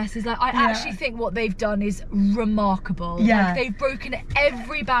Lionesses. Like, I actually think what they've done is remarkable. Yeah. Like, they've broken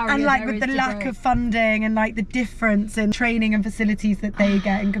every barrier. And like with the lack of funding and like the difference in training and facilities that they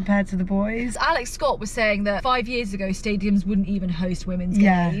get in compared to the boys. Alex Scott was saying that 5 years ago, stadiums wouldn't even host women's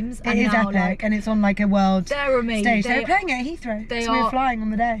games. It is epic, and it's on like a world stage. They were playing it at Heathrow. We were flying on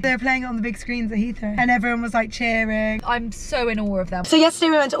the day. They were playing it on the big screens at Heathrow, and everyone was like cheering. I'm so in awe of them. So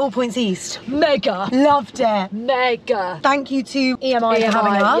yesterday we went to All Points East. Mega. Loved it. Mega. Thank you to EMI for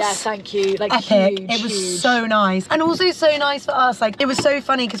having us. Yeah, thank you. Like, epic. Huge, it was huge. so nice, and also so nice for us. Like, it was so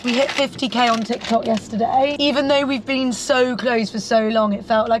funny because we hit 50k on TikTok yesterday. Even though we've been so close for so long, it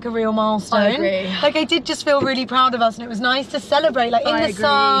felt like a real milestone. I agree. Like, I did just feel really proud of us, and it was nice to celebrate. Like, in the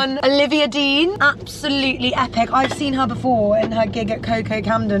sun. Olivia Dean, absolutely epic. I've seen her before in her gig at Coco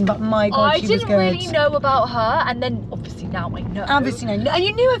Camden, but my God, she was good. I didn't really know about her, and then obviously now I know. Obviously, no. And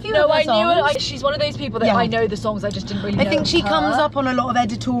you knew a few of her songs. No, I knew. She's one of those people that I know the songs. I just didn't really know. I think she comes up on a lot of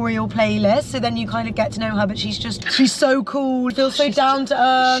editorial playlists, so then you kind of get to know her. But she's so cool. Feels so down to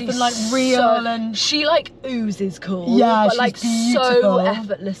earth and like real, and she like oozes cool. Yeah, but she's like beautiful. So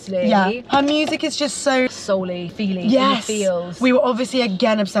effortlessly. Yeah, her music is just so soul-y, feely. Yes, feels. We were obviously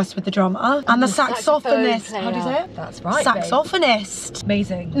again obsessed with the drummer and the saxophonist. How do you say it? That's right. Saxophonist.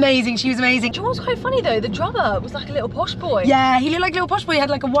 Amazing. Amazing. She was amazing. Do you know what's quite funny though? The drummer was like a little posh boy. Yeah, he looked like a little posh boy. He had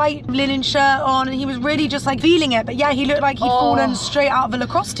like a white linen shirt on, and he was really just like feeling it. But yeah, he looked like he'd fallen straight out of a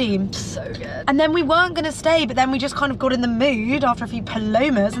lacrosse team. So good. And then we weren't gonna stay, but then we just kind of got in the mood after a few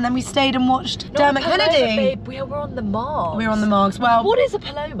palomas, and then we stayed and watched Dermot Kennedy. Babe, we were on the margs. We were on the margs. Well, what is a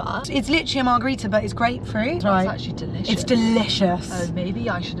paloma? It's literally a margarita, but it's grapefruit. It's actually delicious. It's delicious. Oh, maybe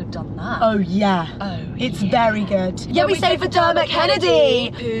I should have done that. Oh yeah. Oh, it's very good. Yeah, we stayed for Dermot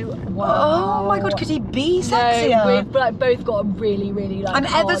Kennedy. Who? Wow. Oh my God, could he be sexier? No, we've like both got a really, really like. I'm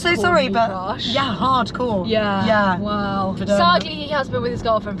ever so sorry, but crush. yeah, hardcore. Yeah. Yeah. Wow. Sadly, he has been with his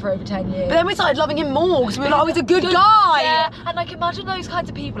girlfriend for over 10 years. But then we started loving him more because we were like, oh, he's a good guy. Yeah. And like, imagine those kinds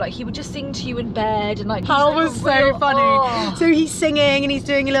of people. Like, he would just sing to you in bed, and like. That was so funny. So he's singing and he's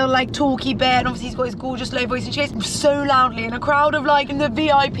doing a little like talky bit, and obviously he's got his gorgeous low voice, and she goes so loudly in a crowd of like in the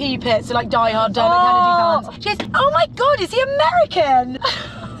VIP pits, so like diehard Dermot Kennedy fans. She goes, oh my God, is he American?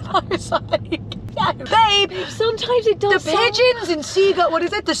 I was like, yeah, babe. Sometimes it does. The pigeons in seagull. What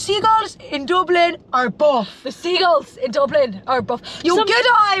is it? The seagulls in Dublin are buff. The seagulls in Dublin are buff. You're good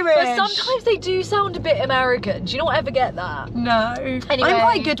Irish. But sometimes they do sound a bit American. Do you not ever get that? No. Anyway, I'm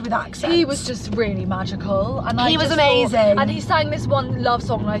quite good with accents. He was just really magical, and he was amazing. And he sang this one love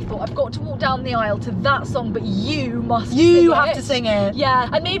song, and I thought, I've got to walk down the aisle to that song, but you must. You have to sing it. Yeah,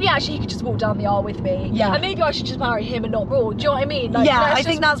 and maybe actually he could just walk down the aisle with me. Yeah. And maybe I should just marry him and not Raw. Do you know what I mean? Like, yeah, I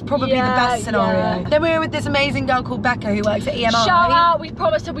think that's probably the best scenario. Yeah. Then we were with this amazing girl called Becca who works at EMI. Shout out, we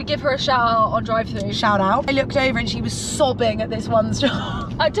promised that we'd give her a shout out on drive-through. Shout out. I looked over and she was sobbing at this one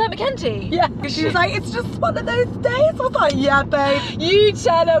stop. At Dermot Kennedy? Yeah. She was like, it's just one of those days. I was like, yeah, babe. You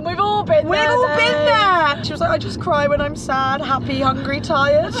tell them, we've all been there. We've all been there. She was like, I just cry when I'm sad, happy, hungry,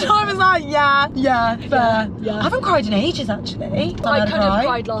 tired. So I was like, yeah, fair. Yeah. I haven't cried in ages, actually. I kind of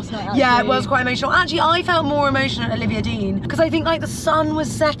cried last night, actually. Yeah, it was quite emotional. Actually, I felt more emotional at Olivia Dean because I think like the sun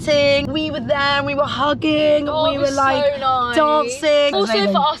was setting, we were there and we were hugging, we were like so nice. dancing.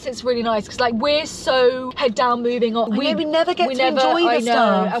 Also for us it's really nice because like we're so head down moving on. We never get to enjoy the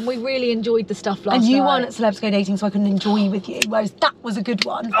stuff. And we really enjoyed the stuff last night. And you weren't at Celebs Go Dating, so I couldn't enjoy with you, whereas that was a good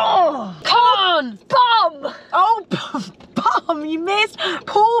one. Oh, come on! Bum! Oh, bum! You missed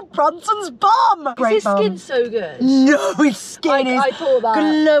Paul Bronson's bum! Great his skin so good? No, his skin is I thought that.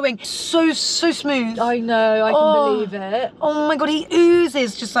 glowing. So smooth. I know, I can believe it. Oh my God, he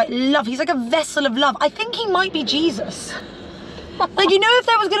oozes just like love. He's like a vessel of love. I think he might be Jesus. Like, you know, if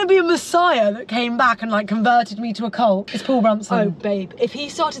there was going to be a messiah that came back and like converted me to a cult, it's Paul Bronson. Oh, babe, if he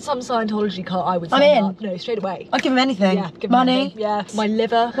started some Scientology cult, I would sign in. Up. No, straight away. I'd give him anything. Yeah, give him money. Anything. Yeah, my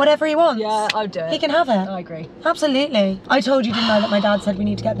liver. Whatever he wants. Yeah, I'd do it. He can have it. I agree. Absolutely. I told you, didn't I, that my dad said we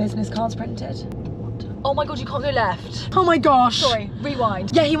need to get business cards printed. Oh my god, you can't go left. Oh my gosh. Sorry,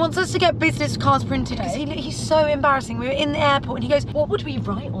 rewind. Yeah, he wants us to get business cards printed because he's so embarrassing. We were in the airport and he goes, what would we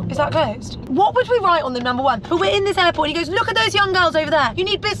write on them? Is that closed? What would we write on them, number one? But we're in this airport and he goes, look at those young girls over there. You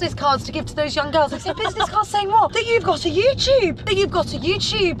need business cards to give to those young girls. I said, business cards saying what? That you've got a YouTube. That you've got a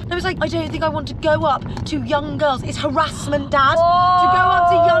YouTube. And I was like, I don't think I want to go up to young girls. It's harassment, Dad. To go up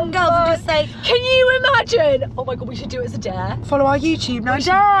to young girls and just say, can you imagine? Oh my god, we should do it as a dare. Follow our YouTube. No, I've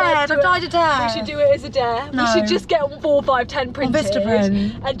died a dare. We should do it as a dare. No. We should just get 4, 5, 10 printed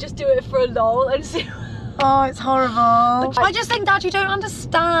and just do it for a lol and see. Oh, it's horrible. I just think, Dad, you don't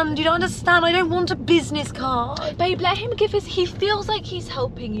understand. You don't understand. I don't want a business card. Babe, let him give his... He feels like he's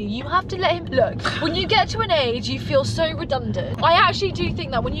helping you. You have to let him... Look, when you get to an age, you feel so redundant. I actually do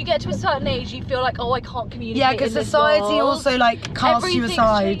think that when you get to a certain age, you feel like, oh, I can't communicate. Yeah, because society also, like, casts you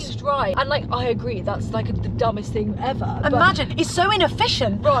aside. Changed, right. And, like, I agree. That's, like, the dumbest thing ever. Imagine. It's so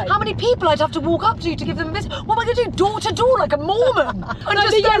inefficient. Right. How many people I'd have to walk up to give them a business? What am I going to do? Door to door like a Mormon? And like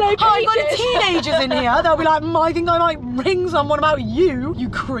just the yellow I've got pages. teenagers in here. They'll be like, I think I might ring someone about you, you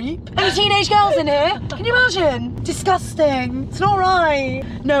creep. Any teenage girls in here? Can you imagine? Disgusting. It's not right.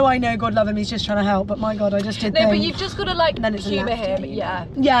 No, I know, God love him, he's just trying to help, but my God, I just did No, but you've just got to, like, humour him, yeah.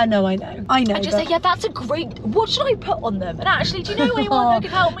 Yeah, no, I know. I know. And just say, yeah, that's a great... What should I put on them? And actually, do you know anyone that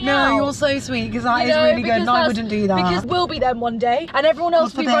could help me out? No, you're so sweet, because that is really good, and I wouldn't do that. Because we'll be them one day, and everyone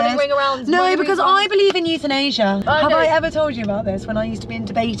else will be running ring around. No, because I believe in euthanasia. Have I ever told you about this? When I used to be in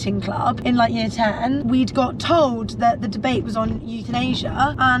debating club in, like, year 10, we'd got told that the debate was on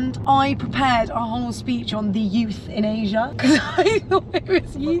euthanasia, and I prepared a whole speech on the youth in Asia because I thought it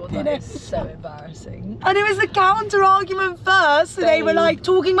was youth in That is so embarrassing. And it was the counter argument first, so they were like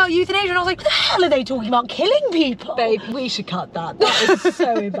talking about euthanasia, and I was like, what the hell are they talking about? Killing people? Babe, we should cut that. That is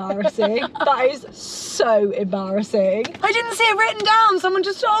so embarrassing. That is so embarrassing. I didn't see it written down, someone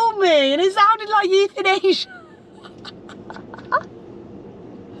just told me, and it sounded like euthanasia.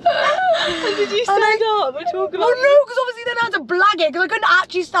 And did you stand up and talk about Well, no, because obviously then I had to blag it, because I couldn't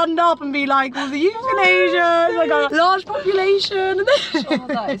actually stand up and be like, well, the euthanasia is like a large population. And then... Oh,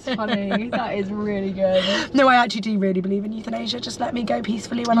 that is funny. That is really good. No, I actually do really believe in euthanasia. Just let me go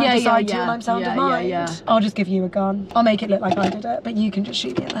peacefully when I decide to, and I'm sound of mind. I'll just give you a gun. I'll make it look like I did it, but you can just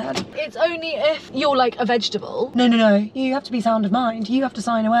shoot me in the head. It's only if you're like a vegetable. No, no, no. You have to be sound of mind. You have to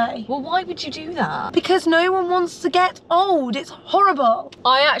sign away. Well, why would you do that? Because no one wants to get old. It's horrible.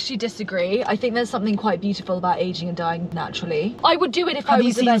 I actually disagree. I think there's something quite beautiful about aging and dying naturally. I would do it if I was...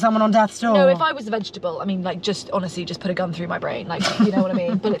 Have you seen someone on death's door? No, if I was a vegetable, I mean, like, just honestly, just put a gun through my brain, like, you know what I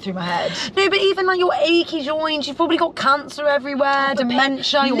mean? Bullet through my head. No, but even like your achy joints, you've probably got cancer everywhere,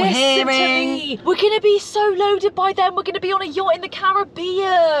 dementia, your hearing. Listen to me. We're gonna be so loaded by then. We're gonna be on a yacht in the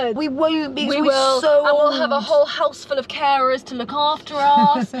Caribbean. We won't be. We will. So and we'll have a whole house full of carers to look after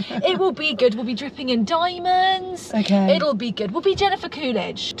us. It will be good. We'll be dripping in diamonds. Okay. It'll be good. We'll be Jennifer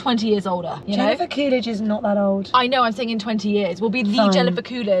Coolidge, 20 years older. Jennifer Coolidge is not that old. I know, I'm saying in 20 years. We'll be the Jennifer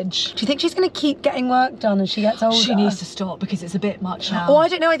Coolidge. Do you think she's going to keep getting work done as she gets older? She needs to stop because it's a bit much now. Oh, I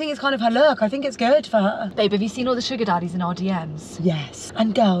don't know. I think it's kind of her look. I think it's good for her. Babe, have you seen all the sugar daddies in our DMs? Yes.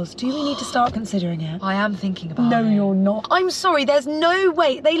 And girls, do we need to start considering it? I am thinking about it. No, you're not. I'm sorry, there's no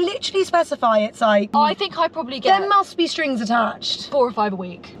way. They literally specify it's like... I think I probably get... There must be strings attached. 4 or 5 a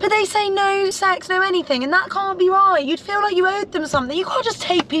week. But they say no sex, no anything, and that can't be right. You'd feel like you owed them something. You can't just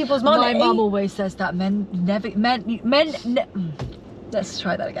take people's money. My mum always says that let's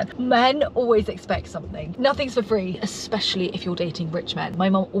try that again. Men always expect something. Nothing's for free, especially if you're dating rich men. My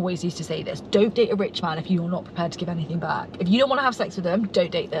mum always used to say this. Don't date a rich man if you're not prepared to give anything back. If you don't want to have sex with them,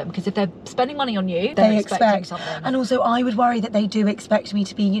 don't date them. Because if they're spending money on you, they're expecting something. And also, I would worry that they do expect me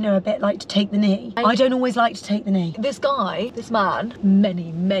to be, you know, a bit like to take the knee. I don't always like to take the knee. This guy, this man,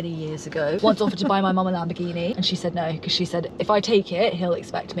 many years ago, once offered to buy my mum a Lamborghini. And she said no, because she said, if I take it, he'll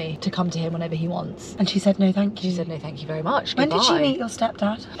expect me to come to him whenever he wants. And she said, no, thank you. She said, no, thank you very much. When Goodbye. did she meet your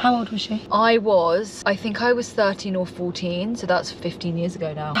stepdad? How old was she? I think I was 13 or 14, so that's 15 years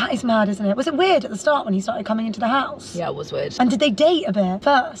ago now. That is mad, isn't it? Was it weird at the start when he started coming into the house? Yeah, it was weird. And did they date a bit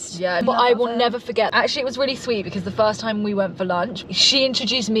first? Yeah, but I will never forget. Actually, it was really sweet because the first time we went for lunch, she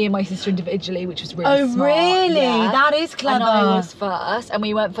introduced me and my sister individually, which was really smart. Oh, really? Yeah. That is clever. And I was first, and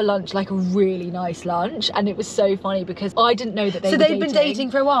we went for lunch, like a really nice lunch, and it was so funny because I didn't know that they were dating. So they'd been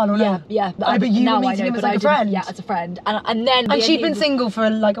dating for a while, or yeah, not? Yeah. Oh, but you were meeting him as like a friend? Yeah, as a friend. And then and she'd been been single for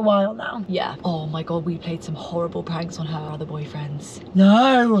like a while now. Yeah. Oh my God, we played some horrible pranks on her other boyfriends.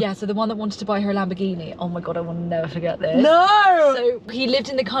 No. Yeah, so the one that wanted to buy her a Lamborghini, oh my God, I will never forget this. No. So he lived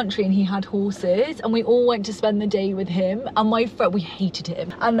in the country and he had horses, and we all went to spend the day with him, and my friend, we hated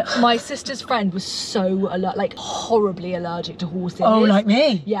him. And my sister's friend was so like horribly allergic to horses. Oh, like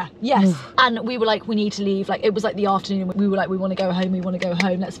me? Yeah, yes. And we were like, we need to leave. Like, it was like the afternoon. We were like, we want to go home. We want to go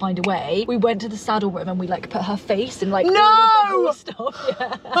home. Let's find a way. We went to the saddle room and we like put her face in like all of the horse stuff.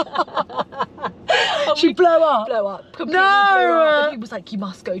 Yeah. She blow up. Blow up. Completely blew up. And he was like, you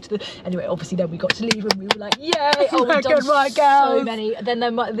must go to the. Anyway, obviously then we got to leave and we were like, yay. Oh, we've done so many. Then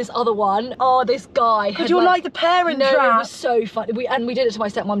this other one. Oh, this guy. Because you're like the parent trap. It was so fun. We did it to my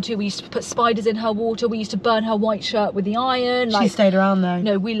stepmom too. We used to put spiders in her water. We used to burn her white shirt with the iron. She stayed around though.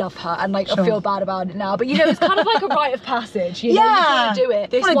 No, we love her, and like I feel bad about it now. But you know, it's kind of like a rite of passage. You know, you gotta do it.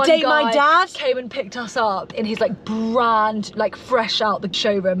 This one date guy my dad came and picked us up in his like brand, like fresh out the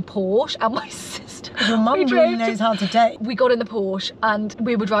showroom Porsche, and my sister. Your mum really knows how to date. We got in the Porsche and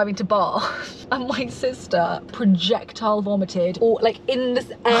we were driving to Bath, and my sister projectile vomited, or like in this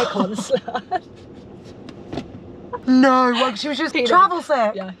aircon slur. No, well, she was just travel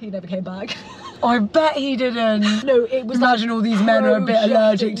sick. Yeah, he never came back. I bet he didn't. No, it was imagine like all these men are a bit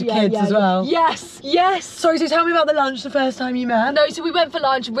allergic to kids as well. Yes, yes. Sorry, so tell me about the lunch the first time you met. No, so we went for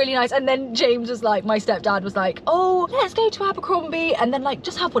lunch, really nice, and then James was like, my stepdad was like, oh, let's go to Abercrombie, and then like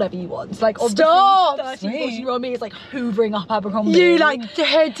just have whatever you want. Like obviously 13-14-year-old me is like hoovering up Abercrombie. You like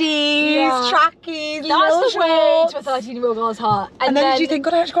hoodies, trackies, that's the way to a 13-year-old girl's heart. And then did you think,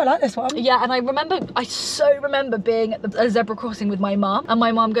 God, I actually quite like this one? Yeah, and I so remember being at a zebra crossing with my mum, and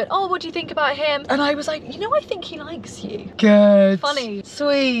my mum going, oh, what do you think about him? And I was like, you know, I think he likes you. Good. Funny.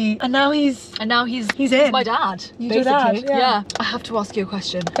 Sweet. And now he's he's my dad. Your dad, yeah. I have to ask you a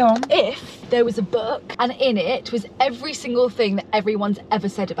question. Go on. If there was a book and in it was every single thing that everyone's ever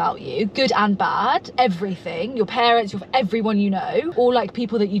said about you, good and bad, everything, your parents, everyone you know, or like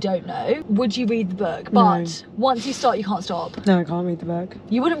people that you don't know, would you read the book? But once you start, you can't stop. No, I can't read the book.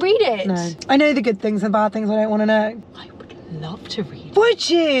 You wouldn't read it? No. I know the good things and bad things I don't want to know. Love to read. Would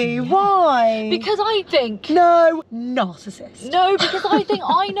you? Yeah. Why? Because I think... No, narcissist. No, because I think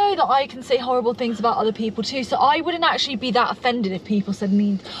I know that I can say horrible things about other people too, so I wouldn't actually be that offended if people said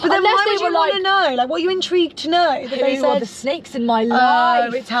mean... But then why would you want to know? Like, what are you intrigued to know? Who are the snakes in my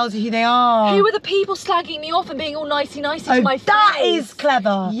life? Oh, it tells you who they are. Who are the people slagging me off and being all nicey-nicey to my face? That is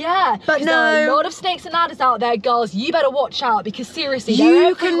clever. Yeah. But no. There are a lot of snakes and ladders out there, girls. You better watch out, because seriously,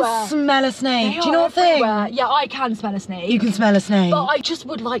 you can smell a snake. Do you know what thing? Yeah, I can smell a snake. You can smell a snake. But I just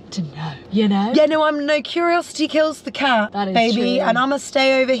would like to know, you know? Yeah, no, curiosity kills the cat, that is baby. True. And I'm gonna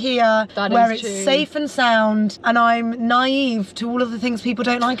stay over here where it's safe and sound, and I'm naive to all of the things people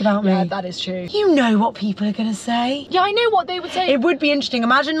don't like about me. Yeah, that is true. You know what people are gonna say. Yeah, I know what they would say. It would be interesting.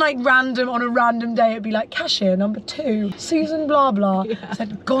 Imagine like on a random day, it'd be like cashier number 2, Susan blah blah. Yeah.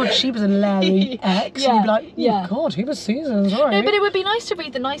 Said, God, she was a Larry X. And you'd be like, oh God, who was Susan? Sorry. No, but it would be nice to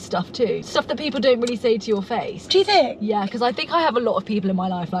read the nice stuff too. Stuff that people don't really say to your face. Do you think? Yeah, because I think I have a lot of people in my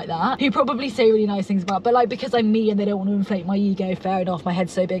life like that who probably say really nice things about, but like because I'm me and they don't want to inflate my ego, fair enough, my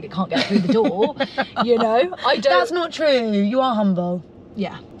head's so big it can't get through the door. You know, I don't. That's not true. You are humble.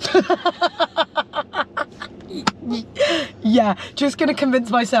 Yeah. Yeah, just gonna convince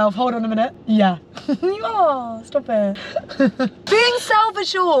myself. Hold on a minute. Yeah. You are. Stop it. Being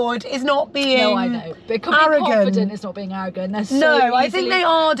self-assured is not being No, I know. But being confident is not being arrogant. They're so I think they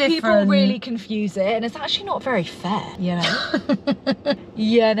are different. People really confuse it, and it's actually not very fair, you know?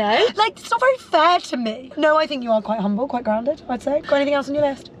 You know? Like, it's not very fair to me. No, I think you are quite humble, quite grounded, I'd say. Got anything else on your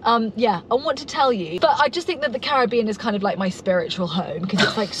list? Yeah, I want to tell you, but I just think that the Caribbean is kind of like my spiritual home, because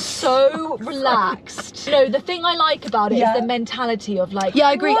it's like so relaxed. No, the thing I like about it is the mentality of like,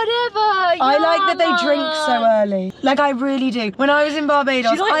 I agree. Whatever. I like that they drink so early. Like, I really do. When I was in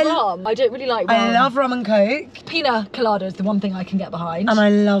Barbados, do you like rum? I don't really like rum. I love rum and coke. Pina colada is the one thing I can get behind. And I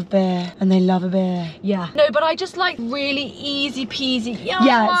love beer, and they love a beer. Yeah. No, but I just like really easy peasy. Yeah,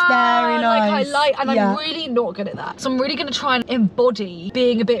 it's very nice. And I'm really not good at that. So I'm really gonna try and embody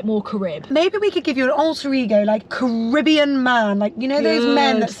being a bit more Carib. Maybe we could give you an alter ego, like Caribbean man, like, you know, those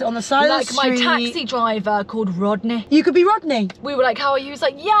men that sit on the side of the street. Like my taxi driver called Rodney. You could be Rodney. We were like, how are you? He was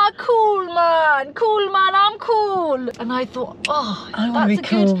like, yeah, cool man, I'm cool. And I thought, oh, that's a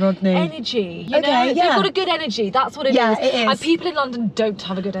cool, good Rodney. Energy. You know, they've got a good energy. That's what it is. Yeah, it is. And people in London don't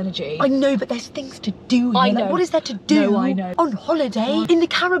have a good energy. I know, but there's things to do here. I know. Like, what is there to do on holiday in the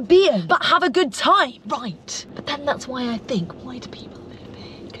Caribbean? But have a good time. Right. But then that's why I think, why do people live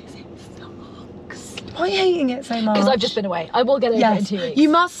here? Because it sucks. Why are you hating it so much? Because I've just been away. I will get over it in 2 weeks. You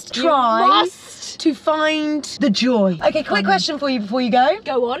must try. best to find the joy. Okay, quick question for you before you go.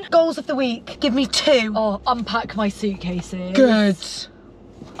 Go on. Goals of the week. Give me 2. Oh, unpack my suitcases. Good.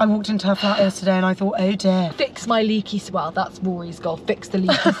 I walked into her flat yesterday and I thought, oh dear. Fix my leaky, well, that's Rory's goal. Fix the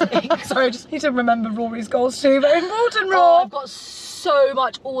leaky sink. Sorry, I just need to remember Rory's goals too. Very important, Rory. Oh, I've got so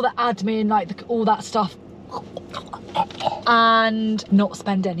much, all the admin, like all that stuff. And not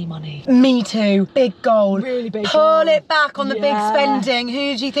spend any money. Me too. Big goal. Really big Pull goal. it back on the big spending.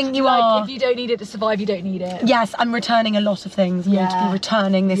 Who do you think you are? If you don't need it to survive, you don't need it. Yes, I'm returning a lot of things. I'm going to be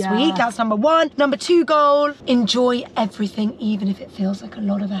returning this week. That's number 1. Number 2 goal, enjoy everything, even if it feels like a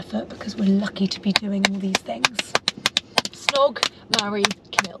lot of effort, because we're lucky to be doing all these things. Snog, marry,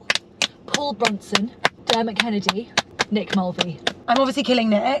 kill. Paul Brunson, Dermot Kennedy, Nick Mulvey. I'm obviously killing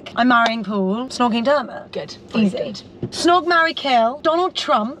Nick. I'm marrying Paul. Snogging Dermot. Good. Easy. Good. Snog, marry, kill. Donald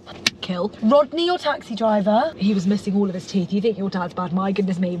Trump. Kill. Rodney, your taxi driver. He was missing all of his teeth. You think your dad's bad? My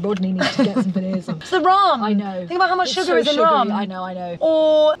goodness me. Rodney needs to get some veneers on. It's the rum. I know. Think about how much sugar is in rum. I know.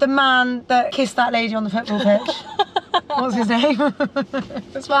 Or the man that kissed that lady on the football pitch. What's his name?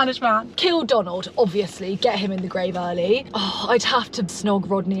 The Spanish man. Kill Donald, obviously. Get him in the grave early. Oh, I'd have to snog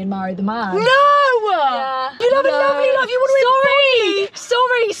Rodney and marry the man. No! Yeah. You'd have a lovely life. You want to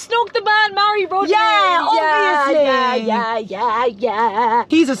Sorry, snog the man, marry Rodney. Yeah, obviously. Yeah.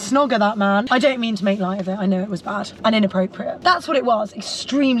 He's a snogger, that man. I don't mean to make light of it. I know it was bad and inappropriate. That's what it was.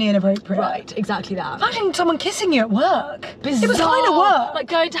 Extremely inappropriate. Right, exactly that. Imagine someone kissing you at work. Bizarre. It was kind of work. Like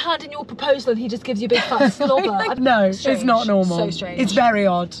going to hand in your proposal and he just gives you a big fat slobber. No, strange. It's not normal. So strange. It's very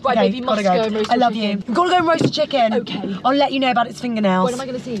odd. Right, okay, babe, you must go and roast I love chicken. you. We've got to go and roast a chicken. Okay. I'll let you know about its fingernails. When am I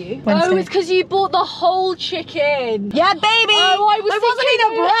going to see you? Wednesday. Oh, it's because you bought the whole chicken. Yeah, baby. Oh, I wasn't in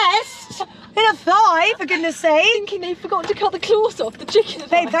a breast. In a thigh, for goodness sake. Thinking they forgot to cut the claws off the chicken.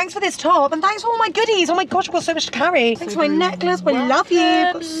 Babe, thanks for this top and thanks for all my goodies. Oh my gosh, I've got so much to carry. Thanks for my necklace. We love you.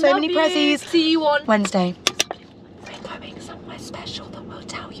 I've got so many prezzies. See you on Wednesday. We're going somewhere special that we'll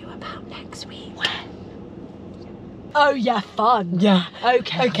tell you about next week. Where? Oh yeah, fun. Yeah.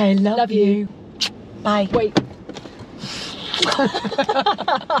 Okay. Okay, love you. Bye. Wait.